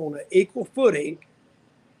on an equal footing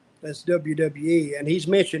as WWE, and he's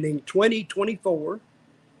mentioning 2024.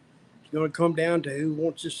 It's going to come down to who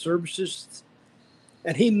wants his services,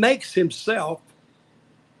 and he makes himself,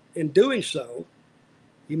 in doing so,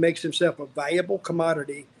 he makes himself a valuable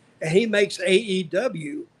commodity, and he makes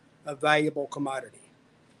AEW a valuable commodity.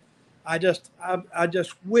 I just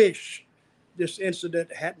wish this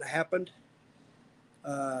incident hadn't happened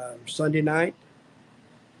Sunday night.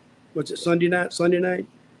 Was it Sunday night? Sunday night?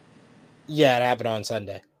 Yeah, it happened on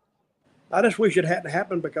Sunday. I just wish it hadn't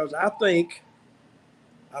happened because I think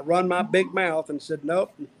I run my big mouth and said,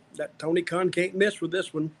 nope, that Tony Khan can't miss with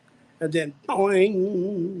this one. And then,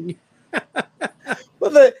 boing.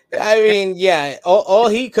 Well, I mean, yeah, all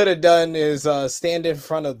he could have done is stand in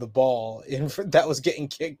front of the ball that was getting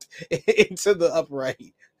kicked into the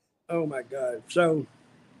upright. Oh my God! So,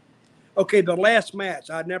 okay, the last match.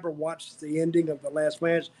 I never watched the ending of the last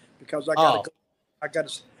match because I got to. Oh, I got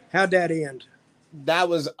to. How'd that end? that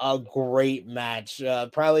was a great match.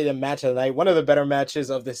 Probably the match of the night. One of the better matches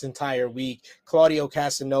of this entire week. Claudio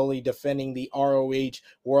Castagnoli defending the ROH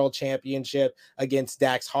World Championship against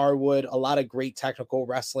Dax Harwood. A lot of great technical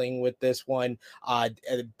wrestling with this one.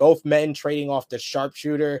 Both men trading off the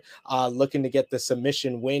sharpshooter, looking to get the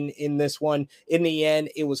submission win in this one. In the end,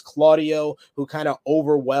 it was Claudio who kind of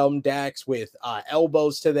overwhelmed Dax with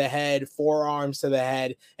elbows to the head, forearms to the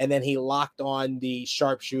head, and then he locked on the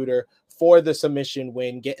sharpshooter for the submission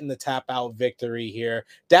win, getting the tap out victory here.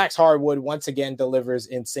 Dax Harwood once again delivers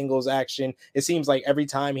in singles action. It seems like every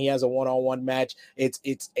time he has a one-on-one match,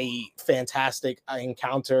 it's a fantastic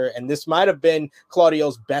encounter. And this might have been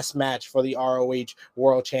Claudio's best match for the ROH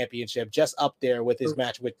World Championship, just up there with his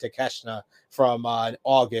match with Takeshita from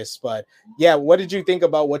August. But yeah, what did you think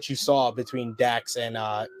about what you saw between Dax and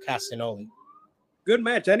Castagnoli? Good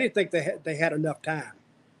match. I didn't think they had enough time.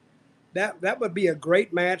 That would be a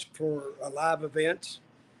great match for a live event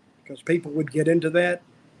because people would get into that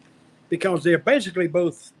because they're basically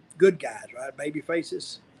both good guys, right? Baby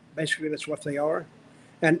faces. Basically, that's what they are.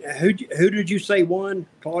 And who did you say won?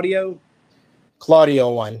 Claudio?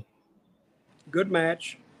 Claudio won. Good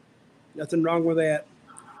match. Nothing wrong with that.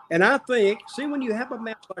 And I think, see, when you have a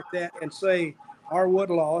match like that and say Harwood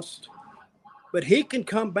lost, but he can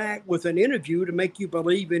come back with an interview to make you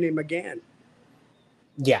believe in him again.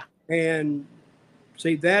 Yeah. And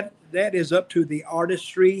see, that is up to the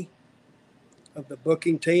artistry of the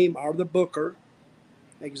booking team or the booker,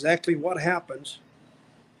 exactly what happens.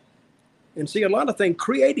 And see, a lot of things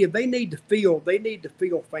creative, they need to feel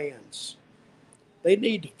fans. They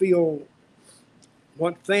need to feel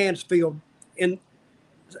what fans feel. And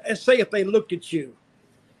say if they looked at you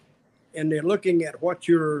and they're looking at what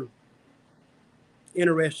you're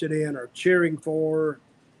interested in or cheering for,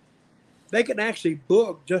 they can actually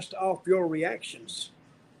book just off your reactions.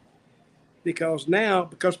 Because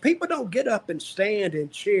people don't get up and stand and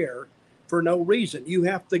cheer for no reason. You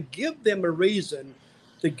have to give them a reason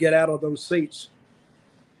to get out of those seats.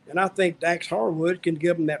 And I think Dax Harwood can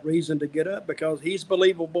give them that reason to get up because he's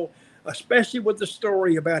believable, especially with the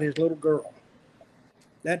story about his little girl.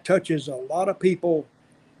 That touches a lot of people.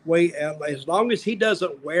 As long as he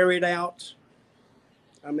doesn't wear it out,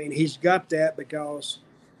 I mean, he's got that because,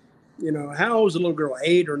 how old is the little girl?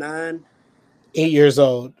 8 or 9? 8 years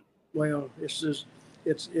old. Well, it's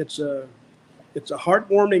a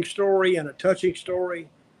heartwarming story and a touching story,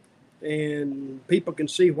 and people can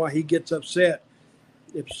see why he gets upset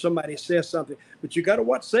if somebody says something. But you got to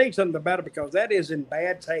watch saying something about it because that is in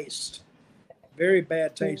bad taste, very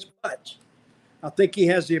bad taste. But I think he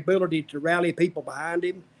has the ability to rally people behind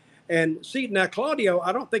him. And see, now Claudio,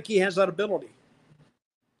 I don't think he has that ability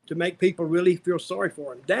to make people really feel sorry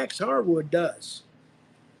for him. Dax Harwood does.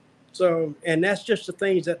 So, and that's just the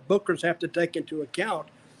things that bookers have to take into account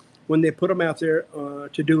when they put them out there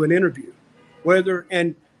to do an interview.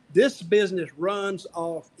 And this business runs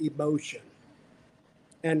off emotion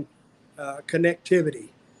and connectivity.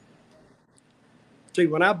 See,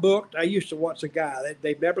 when I booked, I used to watch a guy that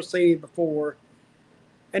they've never seen before.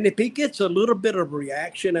 And if he gets a little bit of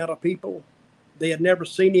reaction out of people, they had never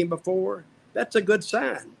seen him before, that's a good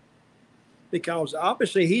sign. Because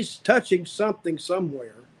obviously he's touching something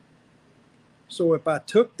somewhere. So if I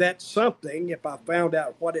took that something, if I found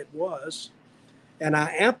out what it was, and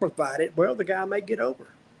I amplified it, well, the guy may get over.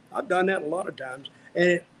 I've done that a lot of times.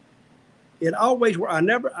 And it always, I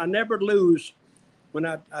never lose when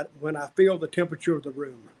I feel the temperature of the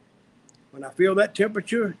room. When I feel that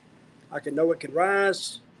temperature, I can know it can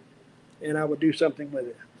rise, and I would do something with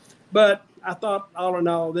it. But I thought, all in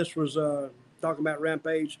all, this was talking about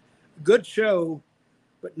Rampage. Good show,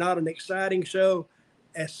 but not an exciting show,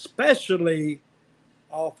 especially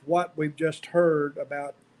off what we've just heard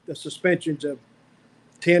about the suspensions of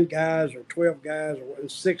 10 guys or 12 guys, or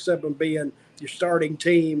 6 of them being your starting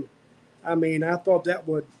team. I mean, I thought that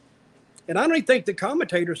would, and I don't even think the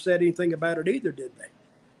commentators said anything about it either, did they?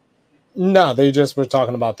 No, they just were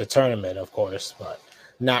talking about the tournament, of course, but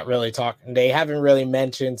not really talking. They haven't really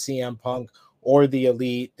mentioned CM Punk or the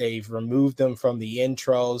Elite. They've removed them from the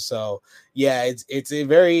intro. So yeah, it's a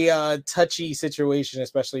very touchy situation,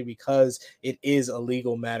 especially because it is a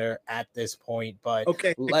legal matter at this point. But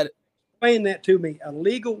okay, explain that to me. A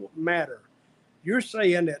legal matter. You're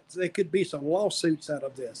saying that there could be some lawsuits out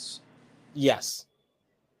of this. Yes.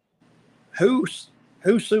 Who's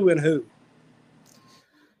suing who?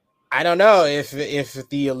 I don't know if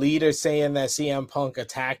the Elite are saying that CM Punk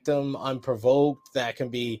attacked him unprovoked, that can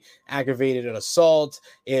be aggravated assault.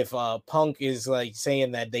 If Punk is like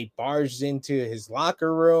saying that they barged into his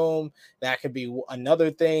locker room, that could be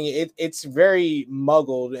another thing. It's very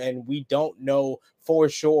muggled, and we don't know for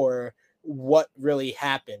sure what really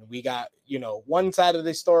happened. We got, one side of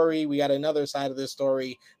the story, we got another side of the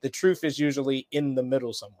story. The truth is usually in the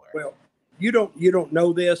middle somewhere. Well, you don't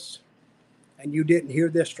know this, and you didn't hear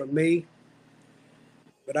this from me,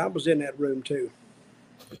 but I was in that room too.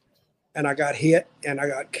 And I got hit and I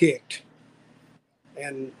got kicked.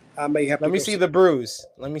 And I may have to Let me see the bruise.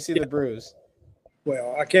 Let me see the bruise.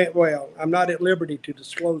 Well, I'm not at liberty to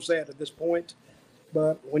disclose that at this point.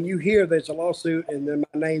 But when you hear there's a lawsuit and then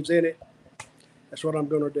my name's in it, that's what I'm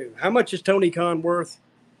going to do. How much is Tony Khan worth?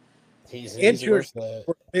 He's worth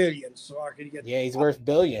billions. So I could get. Yeah, he's worth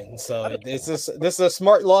billions. So this is a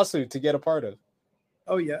smart lawsuit to get a part of.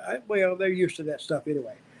 Oh yeah, they're used to that stuff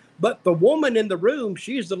anyway. But the woman in the room,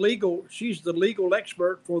 she's the legal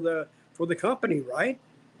expert for the company, right?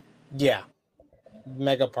 Yeah,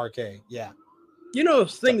 Mega Parquet. Yeah. The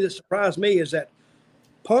thing that surprised me is that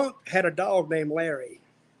Punk had a dog named Larry.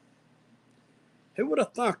 Who would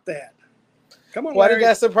have thought that? Come on, Why Larry. did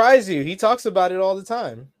that surprise you? He talks about it all the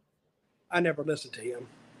time. I never listened to him.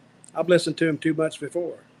 I've listened to him too much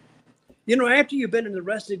before. After you've been in the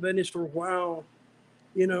wrestling business for a while,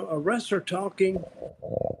 a wrestler talking,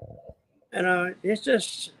 and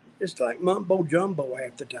it's like mumbo jumbo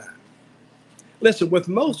half the time. Listen, with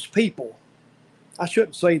most people, I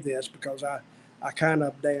shouldn't say this because I kind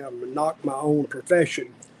of knock my own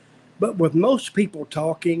profession, but with most people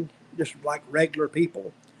talking, just like regular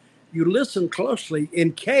people, you listen closely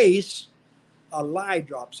in case a lie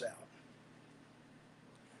drops out.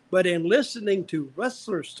 But in listening to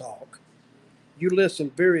wrestlers talk, you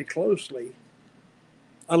listen very closely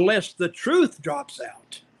unless the truth drops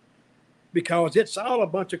out, because it's all a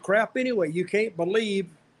bunch of crap anyway. You can't believe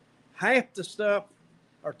half the stuff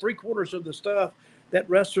or 3/4 of the stuff that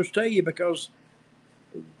wrestlers tell you because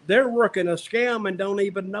they're working a scam and don't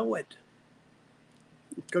even know it.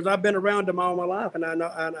 Because I've been around them all my life and I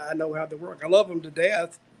know how they work. I love them to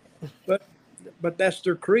death, but that's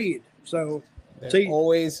their creed. So they're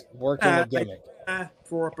always working a gimmick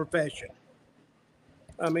for a profession.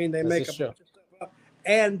 I mean, they make a bunch of stuff up,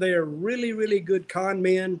 and they're really, really good con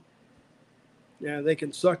men. Yeah, they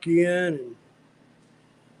can suck you in,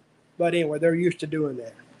 but anyway, they're used to doing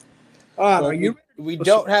that. We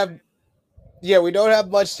don't have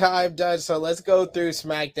much time, Dutch. So let's go through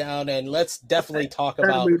Smackdown and let's definitely talk about.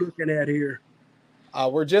 What are we looking at here?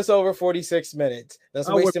 We're just over 46 minutes. That's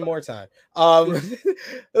wasting more time.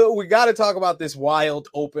 We got to talk about this wild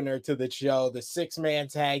opener to the show, the 6-man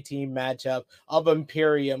tag team matchup of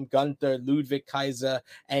Imperium, Gunther, Ludwig Kaiser,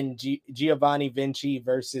 and Giovanni Vinci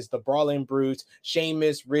versus the Brawling Brutes,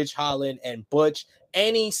 Sheamus, Ridge Holland, and Butch.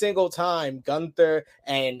 Any single time Gunther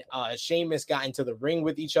and Sheamus got into the ring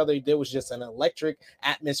with each other, there was just an electric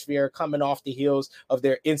atmosphere coming off the heels of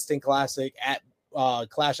their instant classic at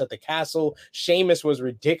Clash at the Castle. Sheamus was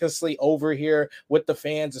ridiculously over here with the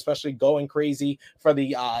fans, especially going crazy for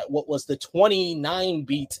the what was the 29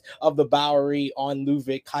 beats of the Bowery on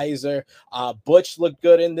Ludwig Kaiser. Butch looked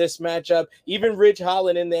good in this matchup. Even Ridge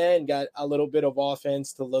Holland in the end got a little bit of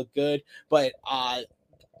offense to look good, but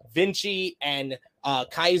Vinci and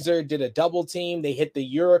Kaiser did a double team. They hit the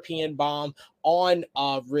European bomb on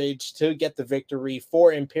Ridge to get the victory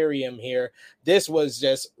for Imperium here. This was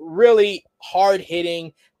just really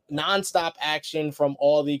hard-hitting, nonstop action from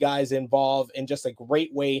all the guys involved, and just a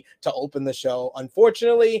great way to open the show.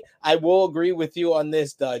 Unfortunately, I will agree with you on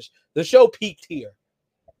this, Dutch. The show peaked here.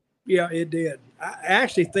 Yeah, it did. I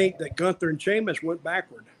actually think that Gunther and Sheamus went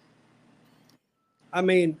backward. I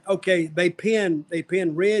mean, okay, they pinned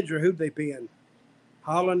Ridge, or who'd they pin?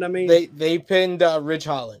 Holland, I mean? They pinned Ridge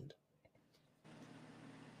Holland.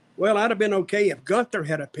 Well, I'd have been okay if Gunther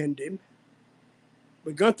had pinned him.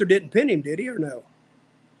 But Gunther didn't pin him, did he, or no?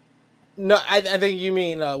 No, I think you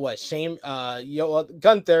mean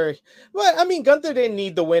Gunther. Well, I mean, Gunther didn't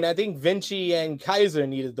need the win. I think Vinci and Kaiser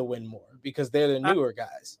needed the win more because they're the newer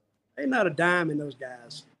guys. They're not a dime in those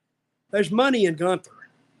guys. There's money in Gunther.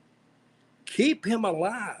 Keep him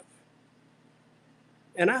alive.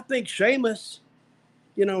 And I think Sheamus,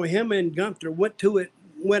 him and Gunther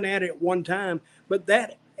went at it one time, but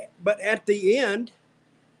at the end,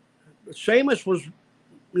 Sheamus was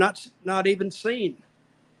not even seen.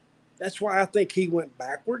 That's why I think he went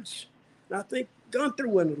backwards. And I think Gunther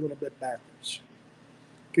went a little bit backwards.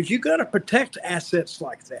 Because you got to protect assets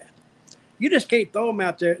like that. You just can't throw them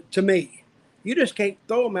out there, to me. You just can't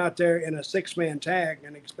throw them out there in a 6-man tag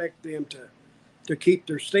and expect them to keep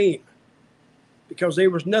their steam, because there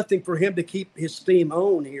was nothing for him to keep his steam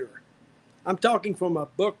on here. I'm talking from a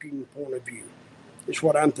booking point of view, is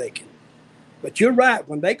what I'm thinking. But you're right.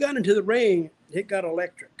 When they got into the ring, it got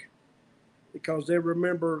electric, because they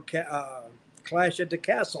remember Clash at the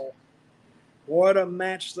Castle. What a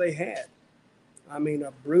match they had. I mean,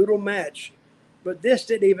 a brutal match. But this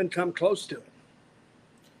didn't even come close to it.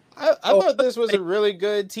 I thought this was a really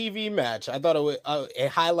good TV match. I thought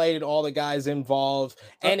it highlighted all the guys involved,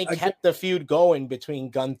 and it kept the feud going between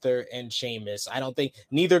Gunther and Sheamus. I don't think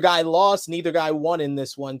neither guy lost, neither guy won in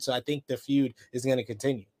this one, so I think the feud is going to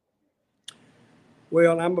continue.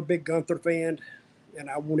 Well, I'm a big Gunther fan, and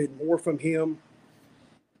I wanted more from him.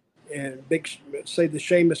 And say the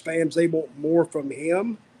Sheamus fans, they want more from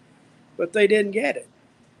him, but they didn't get it.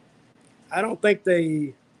 I don't think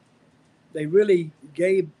they really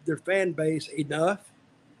gave their fan base enough.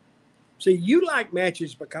 See, you like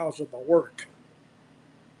matches because of the work.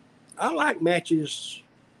 I like matches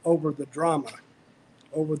over the drama,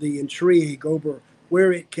 over the intrigue, over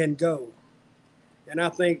where it can go. And I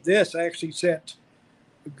think this actually set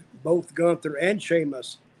both Gunther and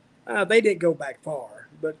Sheamus. They didn't go back far,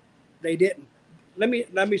 but they didn't. Let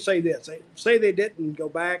me say this. Say they didn't go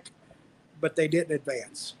back, but they didn't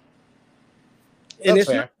advance. And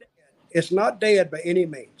it's not dead by any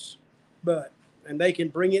means, and they can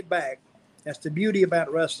bring it back. That's the beauty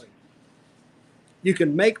about wrestling. You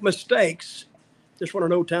can make mistakes. Just what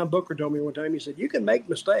an old-time booker told me one time. He said, you can make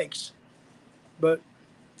mistakes, but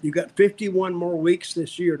you got 51 more weeks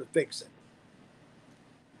this year to fix it.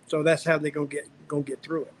 So that's how they're gonna get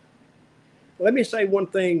through it. Let me say one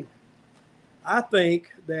thing. I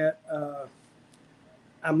think that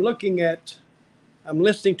I'm listening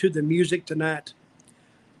to the music tonight.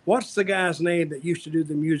 What's the guy's name that used to do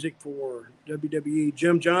the music for WWE?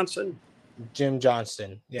 Jim Johnson? Jim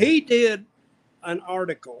Johnston. Yeah. He did an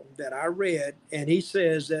article that I read, and he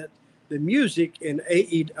says that the music in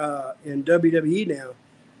WWE now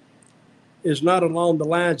is not along the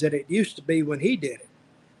lines that it used to be when he did it.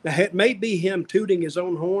 Now, it may be him tooting his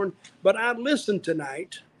own horn, but I listened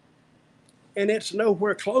tonight, and it's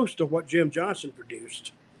nowhere close to what Jim Johnson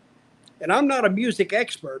produced. And I'm not a music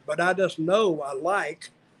expert, but I just know I like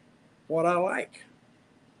what I like.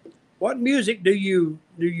 What music do you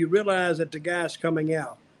realize that the guy's coming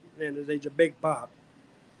out and there's a big pop?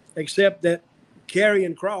 Except that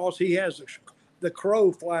Karrion Kross, he has the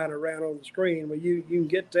crow flying around on the screen. Well, you can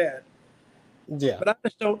get that. Yeah. But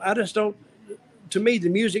I just don't. To me, the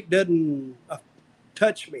music doesn't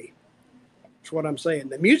touch me. That's what I'm saying.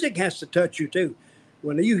 The music has to touch you too.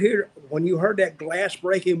 When you heard that glass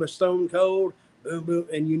breaking with Stone Cold, boom, boom,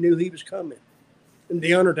 and you knew he was coming. And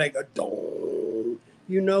the Undertaker, dong,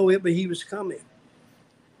 you know it, but he was coming.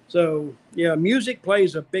 So yeah, music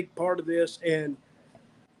plays a big part of this. And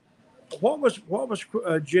what was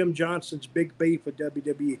Jim Johnson's big beef with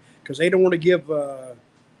WWE? Because they don't want to give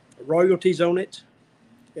royalties on it.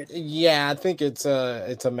 Yeah, I think it's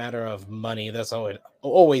a matter of money. That's how it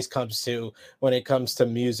always comes to when it comes to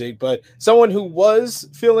music. But someone who was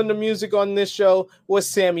feeling the music on this show was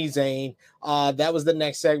Sami Zayn. That was the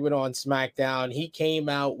next segment on SmackDown. He came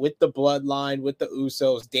out with the Bloodline, with the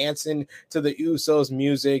Usos, dancing to the Usos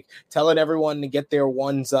music, telling everyone to get their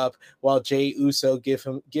ones up, while Jey Uso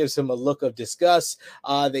gives him a look of disgust.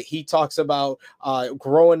 That he talks about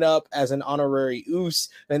growing up as an honorary Us,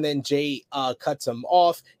 and then Jey cuts him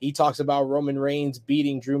off. He talks about Roman Reigns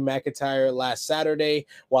beating Drew McIntyre last Saturday,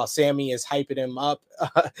 while Sami is hyping him up.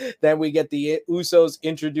 Then we get the Usos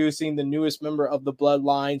introducing the newest member of the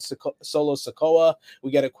Bloodline, Solo Sikoa. We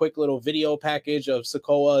get a quick little video package of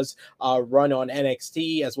Sikoa's run on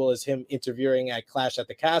NXT, as well as him interviewing at Clash at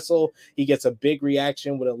the Castle. He gets a big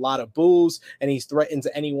reaction with a lot of boos, and he threatens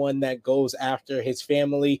anyone that goes after his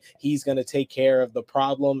family. He's going to take care of the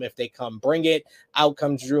problem if they come bring it. Out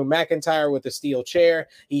comes Drew McIntyre with a steel chair.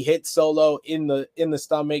 He hits Solo in the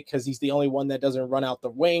stomach because he's the only one that doesn't run out the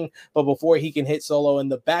ring. But before he can hit Solo in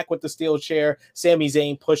the back with the steel chair, Sami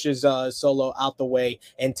Zayn pushes Solo out the way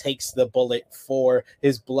and takes the bullet for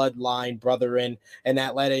his Bloodline brethren. And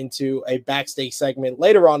that led into a backstage segment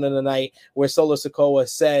later on in the night where Solo Sikoa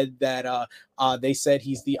said that they said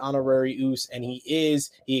he's the honorary Us, and he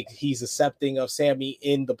is. He's accepting of Sami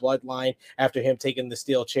in the Bloodline after him taking the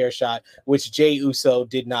steel chair shot, which Jey Uso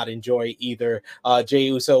did not enjoy either. Jey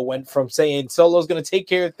Uso went from saying Solo's going to take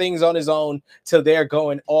care of things on his own to they're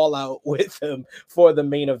going all out with him for the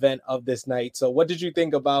main event of this night. So what did you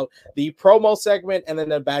think about the promo segment and then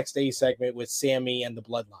the backstage segment with Sami and the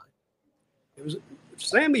Bloodline?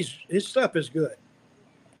 His stuff is good.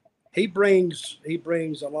 he brings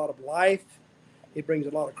a lot of life. He brings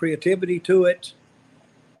a lot of creativity to it.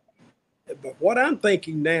 But what I'm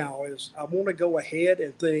thinking now is I want to go ahead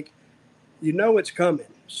and think, it's coming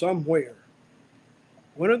somewhere.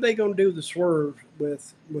 When are they going to do the swerve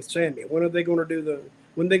with Sammy? When are they going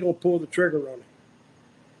to pull the trigger on it?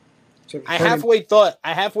 So I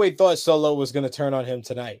halfway thought Solo was going to turn on him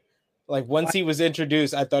tonight. Like once he was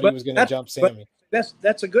introduced, I thought he was going to jump Sammy.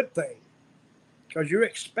 That's a good thing because you're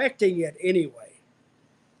expecting it anyway.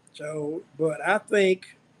 So, but I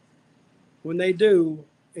think when they do,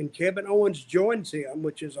 and Kevin Owens joins him,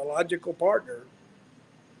 which is a logical partner,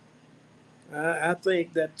 I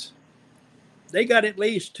think that they got at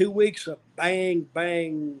least 2 weeks of bang,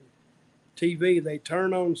 bang TV. They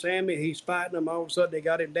turn on Sammy. He's fighting them. All of a sudden, they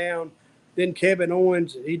got him down. Then Kevin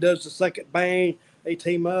Owens, he does the second bang. They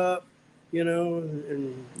team up,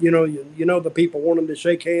 and the people want them to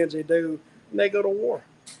shake hands. They do, and they go to war.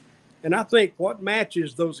 And I think what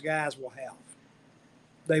matches those guys will have,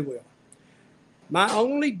 they will. My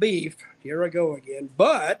only beef, here I go again,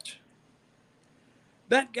 but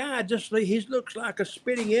that guy he looks like a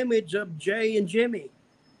spitting image of Jay and Jimmy,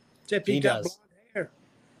 except he got blonde hair.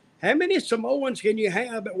 How many Samoans can you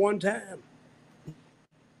have at one time?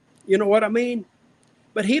 You know what I mean?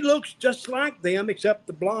 But he looks just like them, except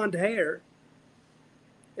the blonde hair.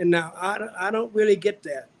 And now I don't really get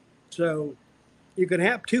that. So you can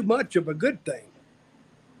have too much of a good thing.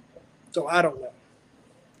 So I don't know.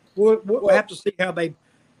 We'll have to see how they.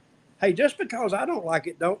 Hey, just because I don't like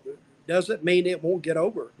it, doesn't mean it won't get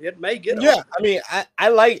over. It may get over. Yeah, I mean, I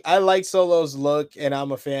like Solo's look, and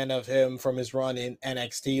I'm a fan of him from his run in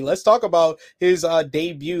NXT. Let's talk about his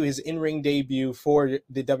debut, his in-ring debut for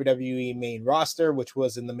the WWE main roster, which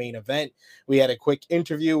was in the main event. We had a quick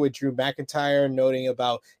interview with Drew McIntyre noting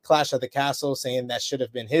about Clash of the Castle, saying that should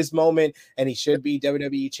have been his moment, and he should be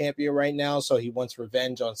WWE champion right now, so he wants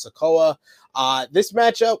revenge on Sikoa. This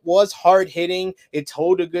matchup was hard-hitting. It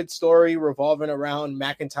told a good story revolving around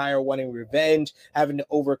McIntyre wanting revenge, having to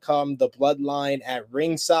overcome the bloodline at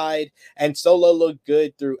ringside, and Solo looked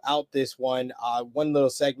good throughout this one. One little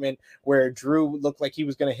segment where Drew looked like he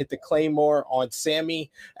was going to hit the Claymore on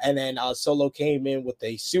Sammy, and then Solo came in with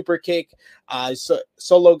a super kick. So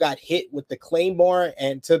Solo got hit with the Claymore,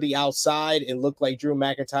 and to the outside, it looked like Drew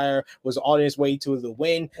McIntyre was on his way to the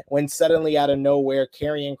win, when suddenly out of nowhere,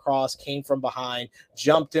 Karrion Kross came from behind,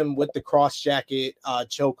 jumped him with the cross jacket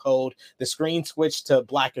chokehold. The screen switched to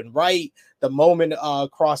black and white. The moment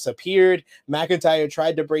Kross appeared, McIntyre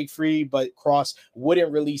tried to break free, but Kross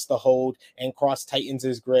wouldn't release the hold, and Kross tightens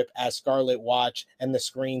his grip as Scarlet watched, and the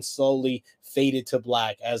screen slowly faded to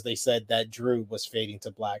black, as they said that Drew was fading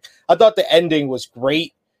to black. I thought the ending was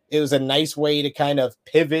great. It was a nice way to kind of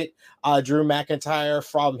pivot Drew McIntyre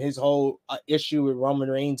from his whole issue with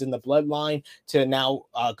Roman Reigns and the bloodline to now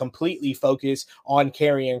completely focus on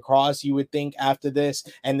Karrion Kross, you would think, after this.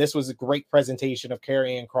 And this was a great presentation of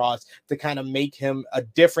Karrion Kross to kind of make him a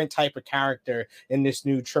different type of character in this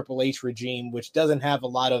new Triple H regime, which doesn't have a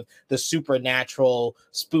lot of the supernatural,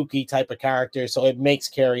 spooky type of character. So it makes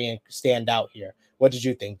Karrion stand out here. What did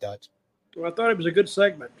you think, Dutch? Well, I thought it was a good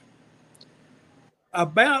segment.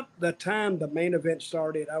 About the time the main event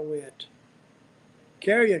started, I went,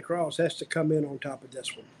 Karrion Kross has to come in on top of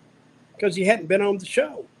this one because he hadn't been on the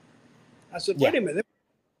show. I said, wait a minute.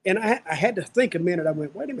 And I had to think a minute. I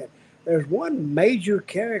went, wait a minute. There's one major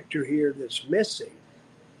character here that's missing.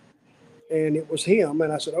 And it was him.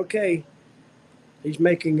 And I said, okay, he's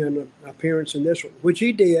making an appearance in this one, which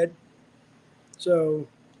he did. So,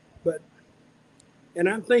 and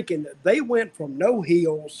I'm thinking that they went from no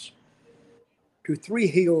heels to 3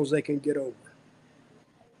 heels they can get over.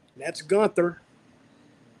 And that's Gunther,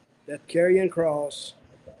 that's Karrion Kross,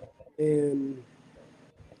 and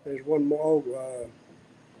there's one more,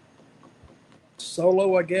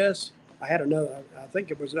 Solo, I guess. I had another, I think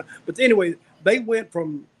it was, but anyway, they went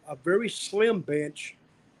from a very slim bench.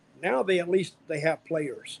 Now they have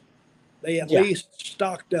players. They at least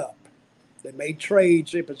stocked up. They made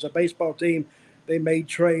trades. If it's a baseball team, they made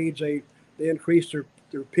trades. They increased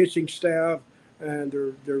their pitching staff and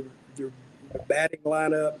their batting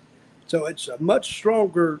lineup. So it's a much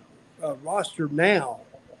stronger roster now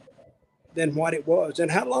than what it was. And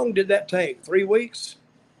how long did that take? 3 weeks?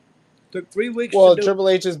 Took 3 weeks. Well, Triple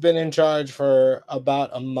H has been in charge for about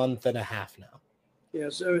a month and a half now. Yeah,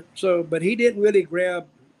 so but he didn't really grab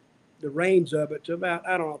the reins of it to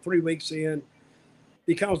about, 3 weeks in,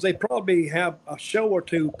 because they probably have a show or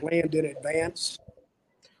two planned in advance.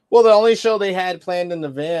 Well, the only show they had planned in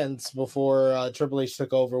advance before Triple H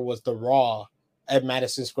took over was the Raw at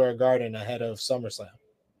Madison Square Garden ahead of SummerSlam.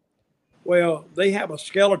 Well, they have a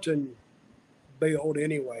skeleton build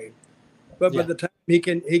anyway, but by Yeah. the time he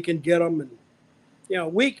can get them,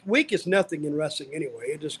 and week is nothing in wrestling anyway.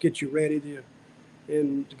 It just gets you ready to,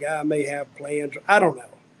 and the guy may have plans. I don't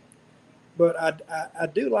know, but I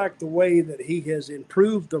do like the way that he has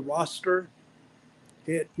improved the roster.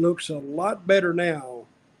 It looks a lot better now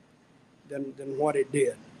than what it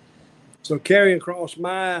did. So carrying across,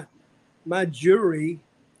 my jury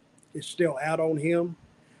is still out on him.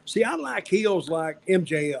 See, I like heels like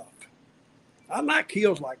MJF. I like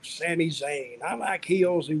heels like Sami Zayn. I like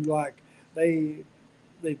heels who like they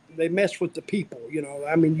they mess with the people.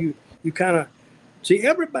 I mean, you kind of see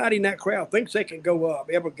everybody in that crowd thinks they can go up.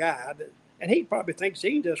 Every guy, and he probably thinks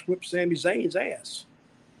he can just whip Sami Zayn's ass.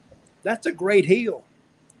 That's a great heel.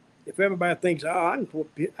 If everybody thinks, oh, I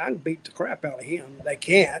can beat the crap out of him, they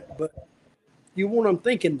can't. But you want them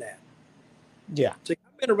thinking that. Yeah. See,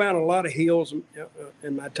 I've been around a lot of heels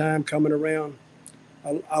in my time coming around.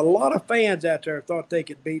 A lot of fans out there thought they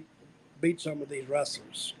could beat some of these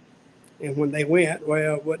wrestlers, and when they went,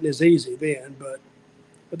 well, it wasn't as easy then. But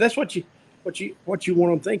that's what you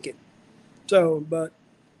want them thinking. So, but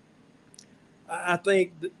I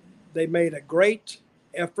think that they made a great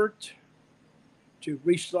effort to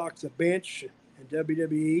restock the bench in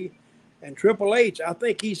WWE, and Triple H. I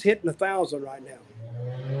think he's hitting 1,000 right now.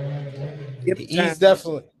 Give it He's time.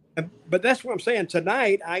 definitely. But that's what I'm saying.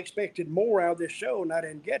 Tonight, I expected more out of this show, and I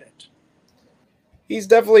didn't get it. He's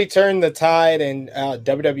definitely turned the tide, and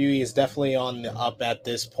WWE is definitely on the up at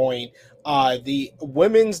this point. The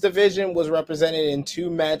women's division was represented in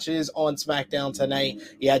 2 matches on SmackDown tonight.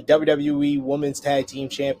 You had WWE Women's Tag Team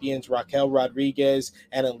Champions Raquel Rodriguez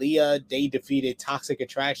and Aaliyah. They defeated Toxic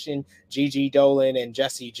Attraction, Gigi Dolan, and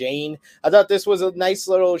Jessie Jane. I thought this was a nice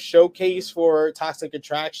little showcase for Toxic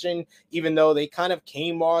Attraction, even though they kind of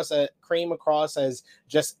came across as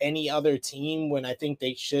just any other team, when I think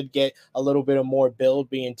they should get a little bit of more build,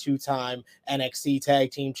 being 2-time NXT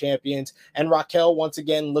Tag Team Champions. And Raquel, once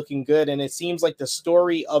again, looking good. And it seems like the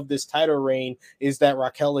story of this title reign is that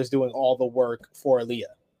Raquel is doing all the work for Aaliyah.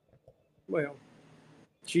 Well,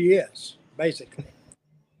 she is, basically.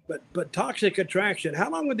 But Toxic Attraction,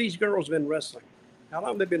 how long have these girls been wrestling? How long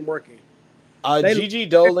have they been working? Gigi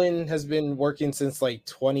Dolan has been working since like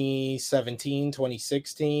 2017,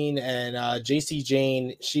 2016. And Jessie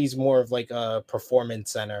Jane, she's more of like a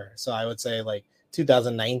performance center. So I would say like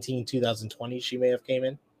 2019, 2020, she may have came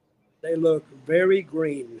in. They look very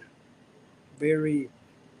green. Very,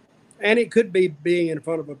 and it could be being in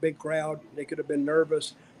front of a big crowd. They could have been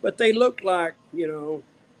nervous, but they looked like,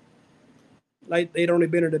 like they'd only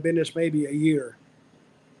been in the business maybe a year.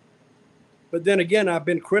 But then again, I've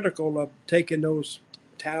been critical of taking those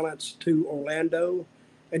talents to Orlando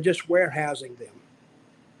and just warehousing them.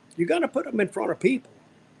 You got to put them in front of people.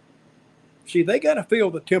 See, they got to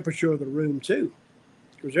feel the temperature of the room too,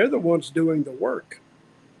 because they're the ones doing the work.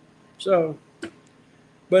 So,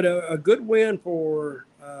 but a good win for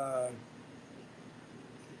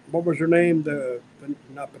what was her name? The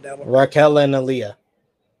not Penelope. Raquel and Aaliyah.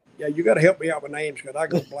 Yeah, you got to help me out with names because I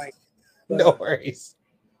go blank. But, no worries.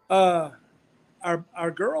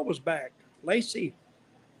 Our girl was back, Lacey.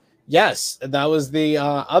 Yes, that was the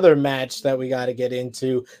other match that we got to get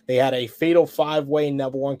into. They had a fatal 5-way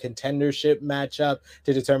 #1 contendership matchup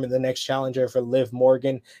to determine the next challenger for Liv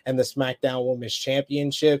Morgan and the SmackDown Women's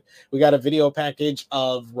Championship. We got a video package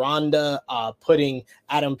of Ronda putting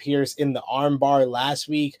Adam Pearce in the armbar last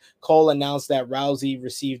week. Cole announced that Rousey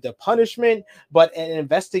received a punishment, but an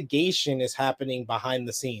investigation is happening behind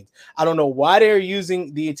the scenes. I don't know why they're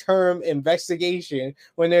using the term investigation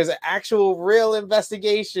when there's an actual real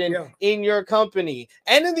investigation in your company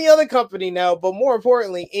and in the other company now, but more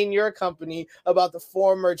importantly, in your company about the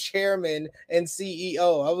former chairman and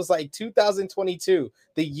CEO. I was like, 2022,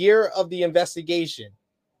 the year of the investigation.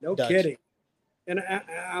 No Dutch. Kidding. And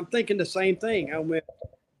I'm thinking the same thing.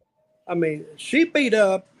 I mean, she beat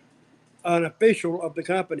up an official of the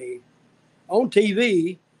company on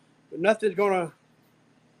TV, but nothing's going to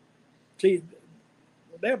see.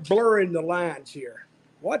 They're blurring the lines here.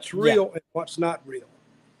 What's real and what's not real.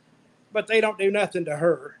 But they don't do nothing to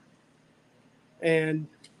her. And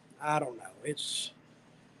I don't know.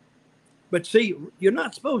 But see, you're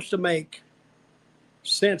not supposed to make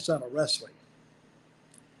sense out of wrestling.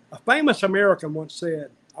 A famous American once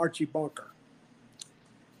said, Archie Bunker,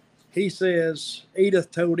 he says,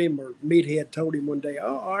 Edith told him, or Meathead told him one day,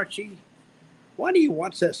 oh, Archie, why do you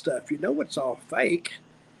watch that stuff? You know it's all fake.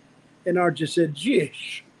 And Archie said,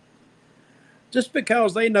 jish. Just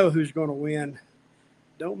because they know who's going to win,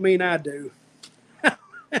 don't mean I do.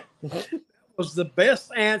 That was the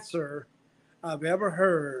best answer I've ever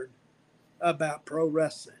heard about pro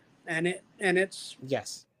wrestling, and it's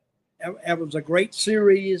Yes. it was a great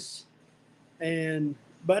series,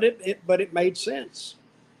 but it made sense.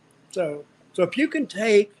 So if you can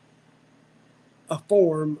take a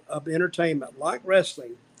form of entertainment like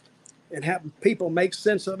wrestling and have people make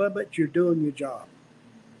sense of it, you're doing your job.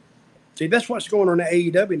 See, that's what's going on at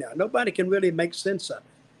AEW now. Nobody can really make sense of it.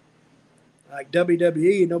 Like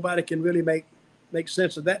WWE, nobody can really make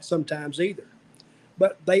sense of that sometimes either.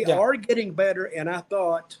 But they are getting better, and I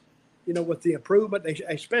thought, with the improvement,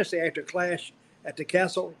 especially after Clash at the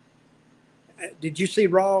Castle. Did you see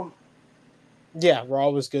Raw? Yeah, Raw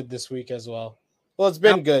was good this week as well. Well, it's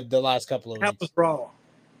been good the last couple of weeks. How was Raw?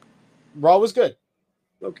 Raw was good.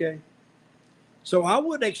 Okay. So I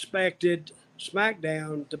would have expected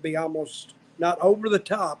SmackDown to be almost not over the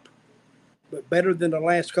top, but better than the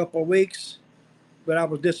last couple of weeks. But I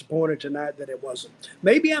was disappointed tonight that it wasn't.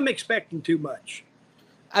 Maybe I'm expecting too much.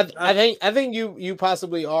 I think you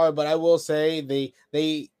possibly are, but I will say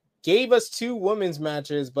they gave us 2 women's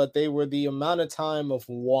matches, but they were the amount of time of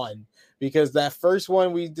one, because that first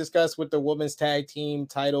one we discussed with the women's tag team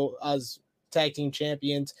title as tag team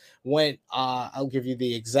champions went I'll give you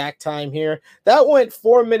the exact time here. That went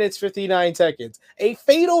 4 minutes 59 seconds. A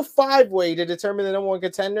fatal 5-way to determine the number 1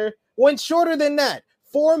 contender went shorter than that.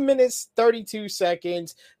 4 minutes 32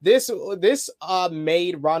 seconds. This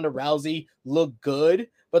made Ronda Rousey look good,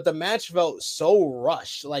 but the match felt so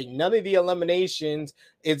rushed. Like, none of the eliminations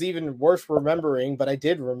is even worth remembering, but I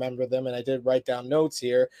did remember them and I did write down notes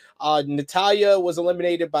here. Natalya was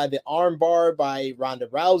eliminated by the armbar by Ronda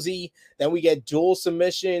Rousey. Then we get dual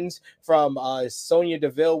submissions from Sonya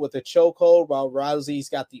Deville with a chokehold, while Rousey's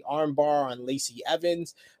got the armbar on Lacey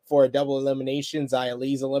Evans for a double elimination. Xia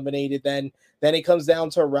Li's eliminated then. Then it comes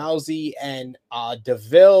down to Rousey and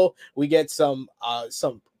Deville. We get some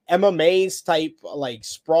MMA's type, like,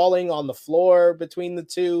 sprawling on the floor between the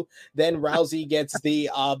two. Then Rousey gets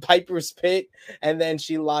the Piper's Pit, and then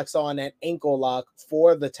she locks on an ankle lock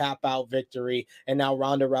for the tap out victory. And now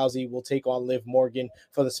Ronda Rousey will take on Liv Morgan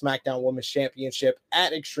for the SmackDown Women's Championship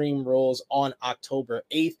at Extreme Rules on October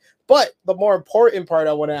 8th. But the more important part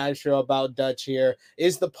I want to ask you about, Dutch, here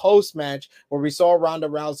is the post-match where we saw Ronda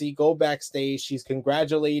Rousey go backstage. She's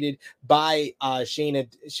congratulated by Shayna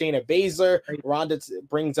Baszler. Ronda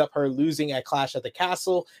brings up her losing at Clash at the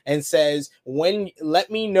Castle and says, let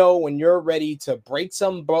me know when you're ready to break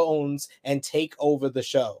some bones and take over the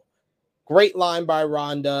show. Great line by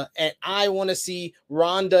Ronda, and I want to see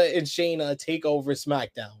Ronda and Shayna take over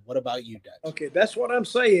SmackDown. What about you, Dutch? Okay, that's what I'm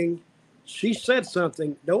saying. She said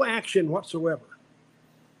something, no action whatsoever.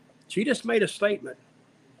 She just made a statement,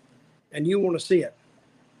 and you want to see it.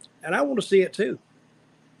 And I want to see it too,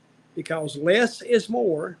 because less is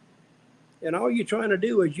more, and all you're trying to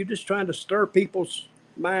do is you're just trying to stir people's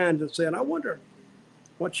minds and saying, I wonder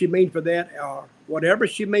what she means for that, or whatever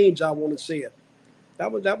she means, I want to see it.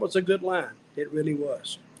 That was a good line. It really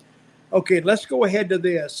was. Okay, let's go ahead to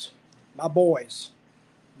this. My boys,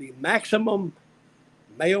 the Maximum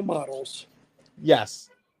Male Models. Yes.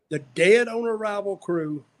 The Dead on Arrival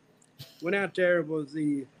crew went out there with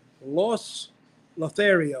the Los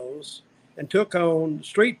Lotharios and took on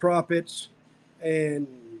Street Profits and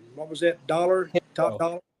what was that? Top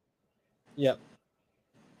Dollar? Yep.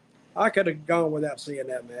 I could have gone without seeing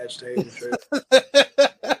that match, to tell you the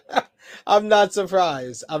truth. I'm not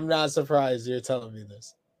surprised. I'm not surprised you're telling me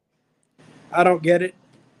this. I don't get it.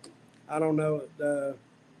 I don't know.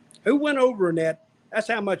 Who went over in that? That's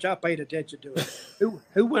how much I paid attention to it.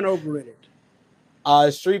 Who went over in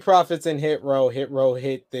it? Street Profits and Hit Row. Hit Row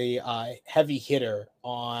hit the heavy hitter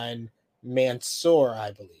on Mansoor,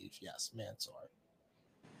 I believe. Yes, Mansoor.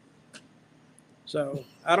 So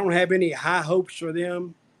I don't have any high hopes for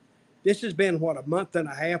them. This has been, a month and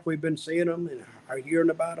a half we've been seeing them and are hearing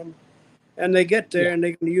about them. And they get there and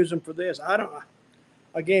they can use them for this. I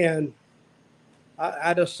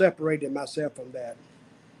just separated myself from that.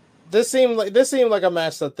 This seemed like a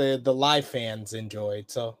match that the live fans enjoyed.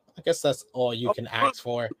 So I guess that's all you can ask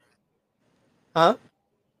for. Huh?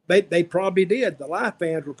 They probably did. The live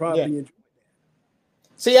fans were probably enjoying that.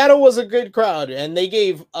 Seattle was a good crowd, and they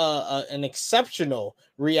gave an exceptional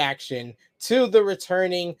reaction to the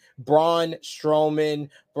returning Braun Strowman.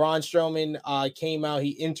 Braun Strowman came out.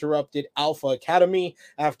 He interrupted Alpha Academy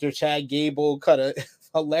after Chad Gable cut a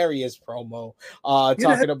hilarious promo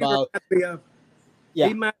talking about. He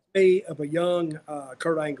reminds me of a young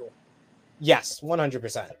Kurt Angle. Yes,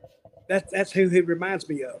 100%. That's who he reminds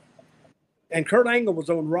me of. And Kurt Angle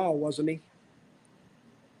was on Raw, wasn't he?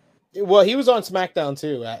 Well, he was on SmackDown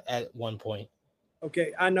too at one point.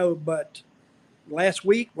 Okay, I know, but last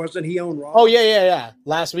week? Wasn't he on Raw? Oh, yeah.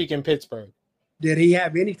 Last week in Pittsburgh. Did he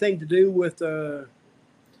have anything to do with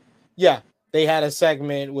Yeah, they had a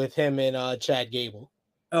segment with him and Chad Gable.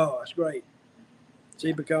 Oh, that's great.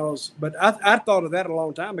 See, but I thought of that a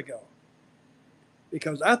long time ago.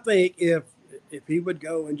 Because I think if he would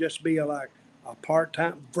go and just be a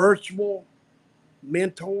part-time virtual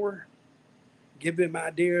mentor, give him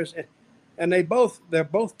ideas, and they're both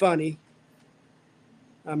funny.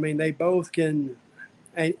 I mean, they both can,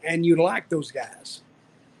 and you like those guys.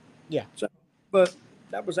 Yeah. So, but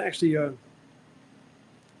that was actually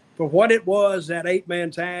for what it was, that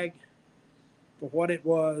 8-man tag. For what it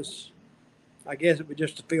was, I guess it was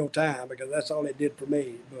just to fill time because that's all it did for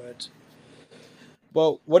me. But.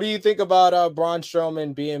 Well, what do you think about Braun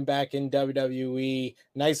Strowman being back in WWE?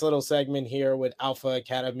 Nice little segment here with Alpha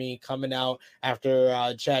Academy coming out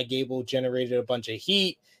after Chad Gable generated a bunch of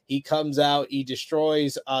heat. He comes out, he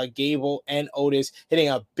destroys Gable and Otis, hitting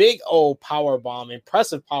a big old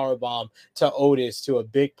impressive power bomb to Otis, to a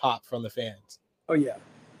big pop from the fans. Oh, yeah.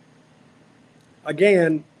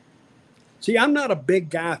 Again, see, I'm not a big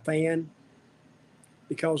guy fan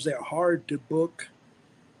because they're hard to book.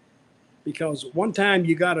 Because one time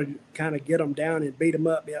you got to kind of get them down and beat them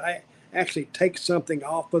up. I actually take something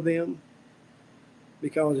off of them.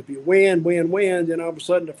 Because if you win, then all of a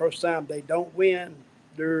sudden the first time they don't win,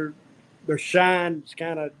 their shine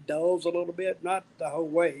kind of dulls a little bit. Not the whole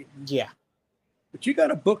way. Yeah. But you got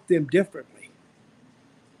to book them differently.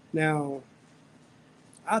 Now,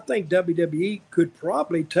 I think WWE could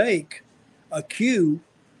probably take a cue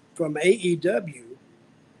from AEW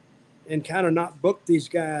and kind of not book these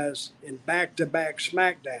guys in back-to-back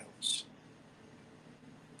Smackdowns.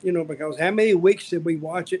 You know, because how many weeks did we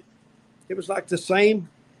watch it? It was like the same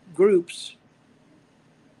groups.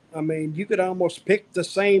 I mean, you could almost pick the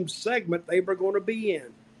same segment they were going to be in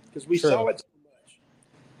because we saw it so much.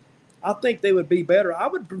 I think they would be better. I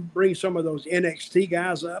would bring some of those NXT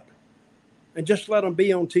guys up and just let them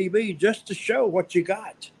be on TV just to show what you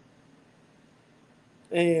got.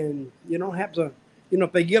 And you don't have to... You know,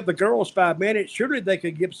 if they give the girls 5 minutes, surely they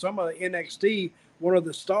could give some of NXT, one of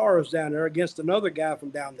the stars down there, against another guy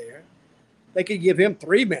from down there. They could give him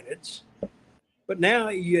 3 minutes. But now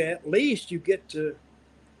at least you get an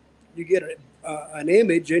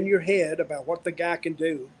image in your head about what the guy can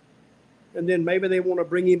do. And then maybe they want to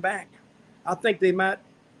bring him back. I think they might.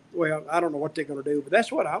 Well, I don't know what they're going to do, but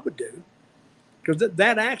that's what I would do. Because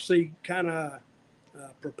that actually kind of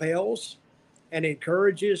propels and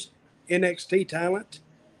encourages NXT talent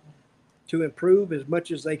to improve as much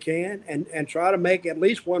as they can and try to make at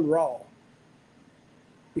least one Raw.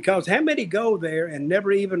 Because how many go there and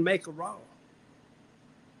never even make a Raw?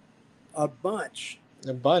 A bunch.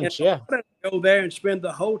 Yeah. Go there and spend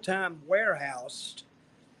the whole time warehoused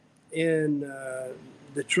in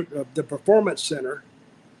the Performance Center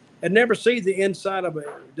and never see the inside of a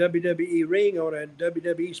WWE ring or a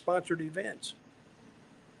WWE sponsored event.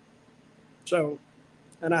 So,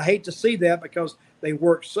 and I hate to see that because they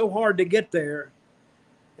work so hard to get there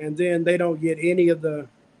and then they don't get any of the,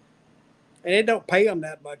 and they don't pay them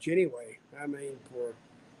that much anyway. I mean,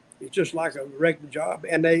 it's just like a regular job.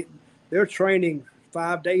 And they're training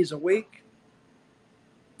 5 days a week.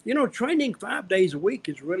 You know, training 5 days a week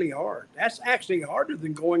is really hard. That's actually harder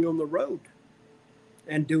than going on the road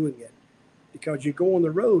and doing it. Because you go on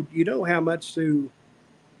the road, you know how much to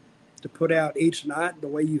put out each night, the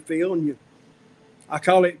way you feel, and I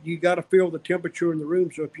call it, you got to feel the temperature in the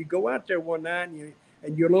room. So if you go out there one night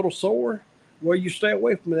and you're a little sore, well, you stay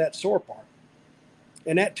away from that sore part.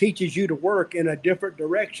 And that teaches you to work in a different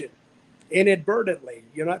direction, inadvertently.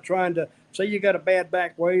 You're not trying to, say you got a bad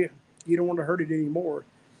back, well, you don't want to hurt it anymore.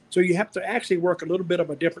 So you have to actually work a little bit of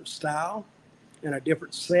a different style and a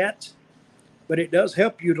different set. But it does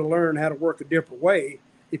help you to learn how to work a different way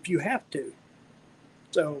if you have to.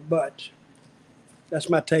 So, but that's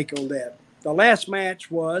my take on that. The last match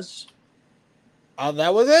was...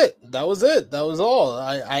 that was it. That was all.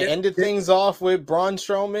 I ended things off with Braun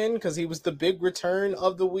Strowman because he was the big return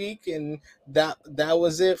of the week, and that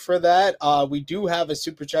was it for that. We do have a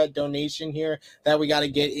super chat donation here that we got to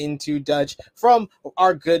get into, Dutch, from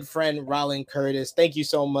our good friend Rollin Curtis. Thank you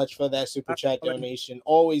so much for that super chat donation.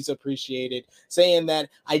 Always appreciated. Saying that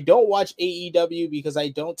I don't watch AEW because I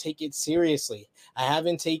don't take it seriously. I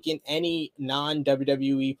haven't taken any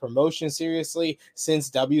non-WWE promotion seriously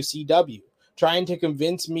since WCW. Trying to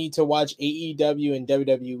convince me to watch AEW and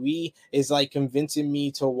WWE is like convincing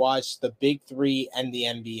me to watch the Big Three and the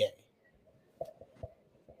NBA.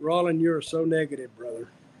 Rollin, you're so negative, brother.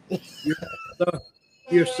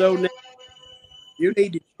 You're so negative. You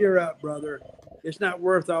need to cheer up, brother. It's not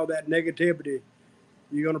worth all that negativity.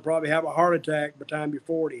 You're going to probably have a heart attack by the time you're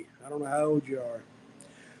 40. I don't know how old you are.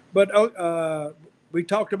 But we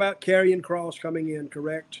talked about Karrion Kross coming in,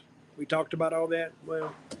 correct? We talked about all that.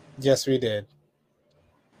 Well, yes, we did.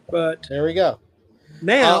 But there we go.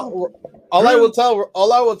 Now, all I will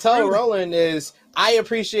tell Roland is I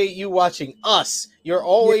appreciate you watching us. You're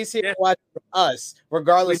always here watching us,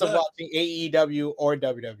 regardless of watching AEW or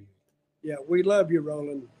WWE. Yeah, we love you,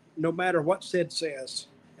 Roland, no matter what Sid says.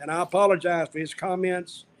 And I apologize for his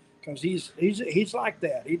comments because he's like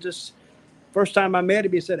that. He just first time I met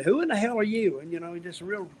him, he said, "Who in the hell are you?" And he just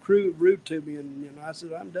real rude to me. And I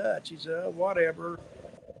said, "I'm Dutch." He said, "Oh, whatever."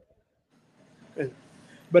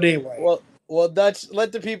 But anyway, well, Dutch,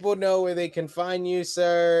 let the people know where they can find you,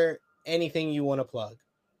 sir. Anything you want to plug?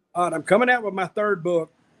 All right, I'm coming out with my third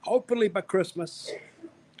book, hopefully by Christmas.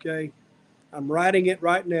 Okay, I'm writing it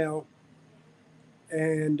right now.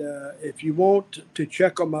 And if you want to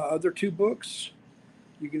check on my other two books,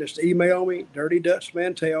 you can just email me, Dirty Dutch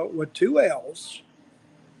Mantell with 2 L's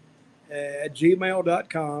at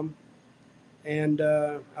gmail.com, and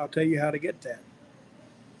I'll tell you how to get that.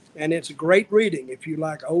 And it's great reading if you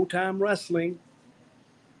like old-time wrestling,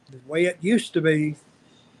 the way it used to be.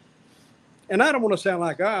 And I don't want to sound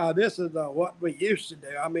like, this is what we used to do.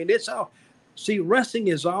 I mean, it's all, see, wrestling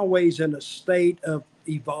is always in a state of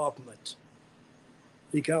evolvement.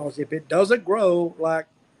 Because if it doesn't grow like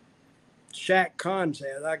Shaq Khan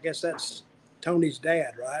said, I guess that's Tony's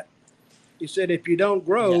dad, right? He said, if you don't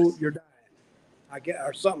grow, you're dying. I guess,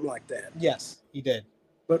 or something like that. Yes, he did.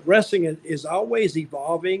 But wrestling is always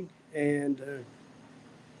evolving, and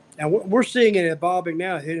we're seeing it evolving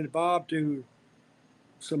now. It evolved to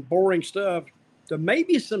some boring stuff to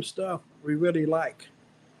maybe some stuff we really like.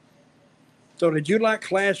 So did you like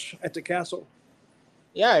Clash at the Castle?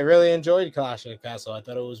 Yeah, I really enjoyed Clash at the Castle. I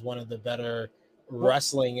thought it was one of the better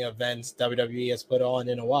wrestling events WWE has put on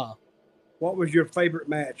in a while. What was your favorite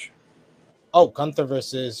match? Oh, Gunther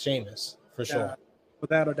versus Sheamus, for sure.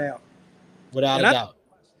 Without a doubt. Without a doubt.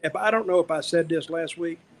 I don't know if I said this last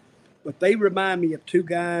week, but they remind me of two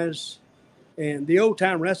guys, and the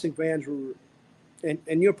old-time wrestling fans were,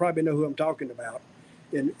 and you'll probably know who I'm talking about,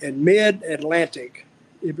 in Mid-Atlantic.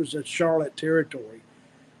 It was a Charlotte territory.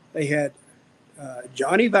 They had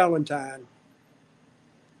Johnny Valentine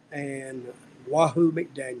and Wahoo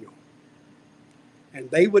McDaniel. And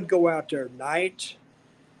they would go out there night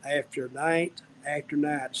after night after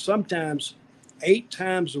night, sometimes 8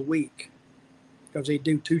 times a week, because they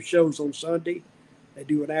do 2 shows on Sunday. They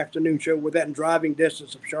do an afternoon show within driving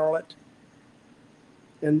distance of Charlotte.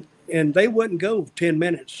 And they wouldn't go 10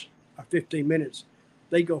 minutes or 15 minutes.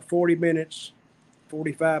 They go 40 minutes,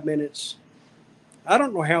 45 minutes. I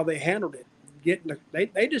don't know how they handled it.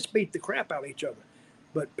 They just beat the crap out of each other.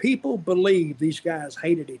 But people believe these guys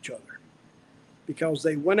hated each other because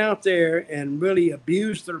they went out there and really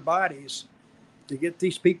abused their bodies to get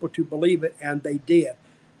these people to believe it, and they did.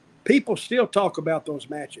 People still talk about those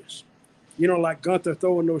matches. Like Gunther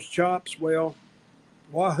throwing those chops. Well,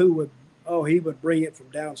 Wahoo he would bring it from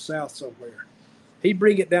down south somewhere. He'd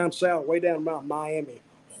bring it down south, way down around Miami.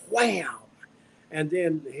 Wham! And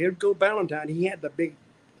then here'd go Valentine. He had the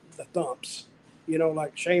thumps,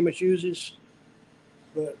 like Sheamus uses.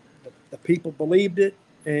 But the people believed it.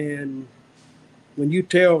 And when you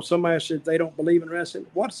tell somebody that they don't believe in wrestling,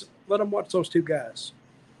 let them watch those two guys.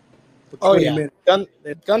 Oh, yeah.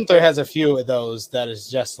 Gunther has a few of those that is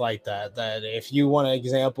just like that. That if you want an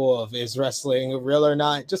example of is wrestling real or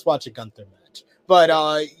not, just watch a Gunther match. But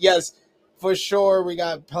yes, for sure, we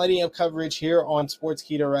got plenty of coverage here on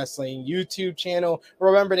Sportskeeda Wrestling YouTube channel.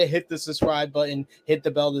 Remember to hit the subscribe button, hit the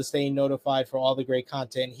bell to stay notified for all the great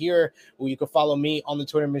content here. You can follow me on the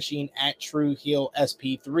Twitter machine at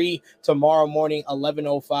TrueHeelSP3. Tomorrow morning,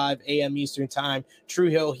 11:05 a.m. Eastern Time, True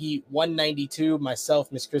Heel Heat 192.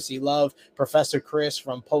 Myself, Miss Chrissy Love, Professor Chris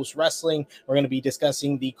from Post Wrestling. We're going to be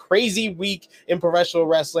discussing the crazy week in professional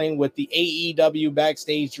wrestling with the AEW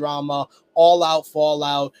backstage drama, All Out,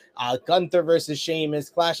 Fallout, Gunther versus Sheamus,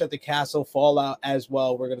 Clash at the Castle, Fallout as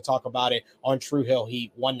well. We're going to talk about it on True Hill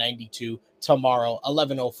Heat 192 tomorrow,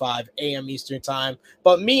 11:05 a.m. Eastern Time.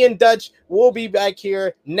 But me and Dutch will be back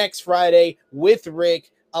here next Friday with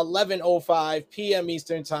Rick, 11:05 p.m.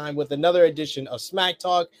 Eastern Time, with another edition of Smack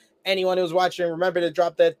Talk. Anyone who's watching, remember to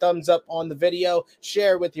drop that thumbs up on the video,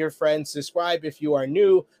 share with your friends, subscribe if you are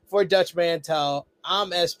new. For Dutch Mantell,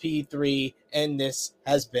 I'm SP3, and this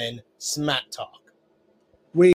has been Smack Talk.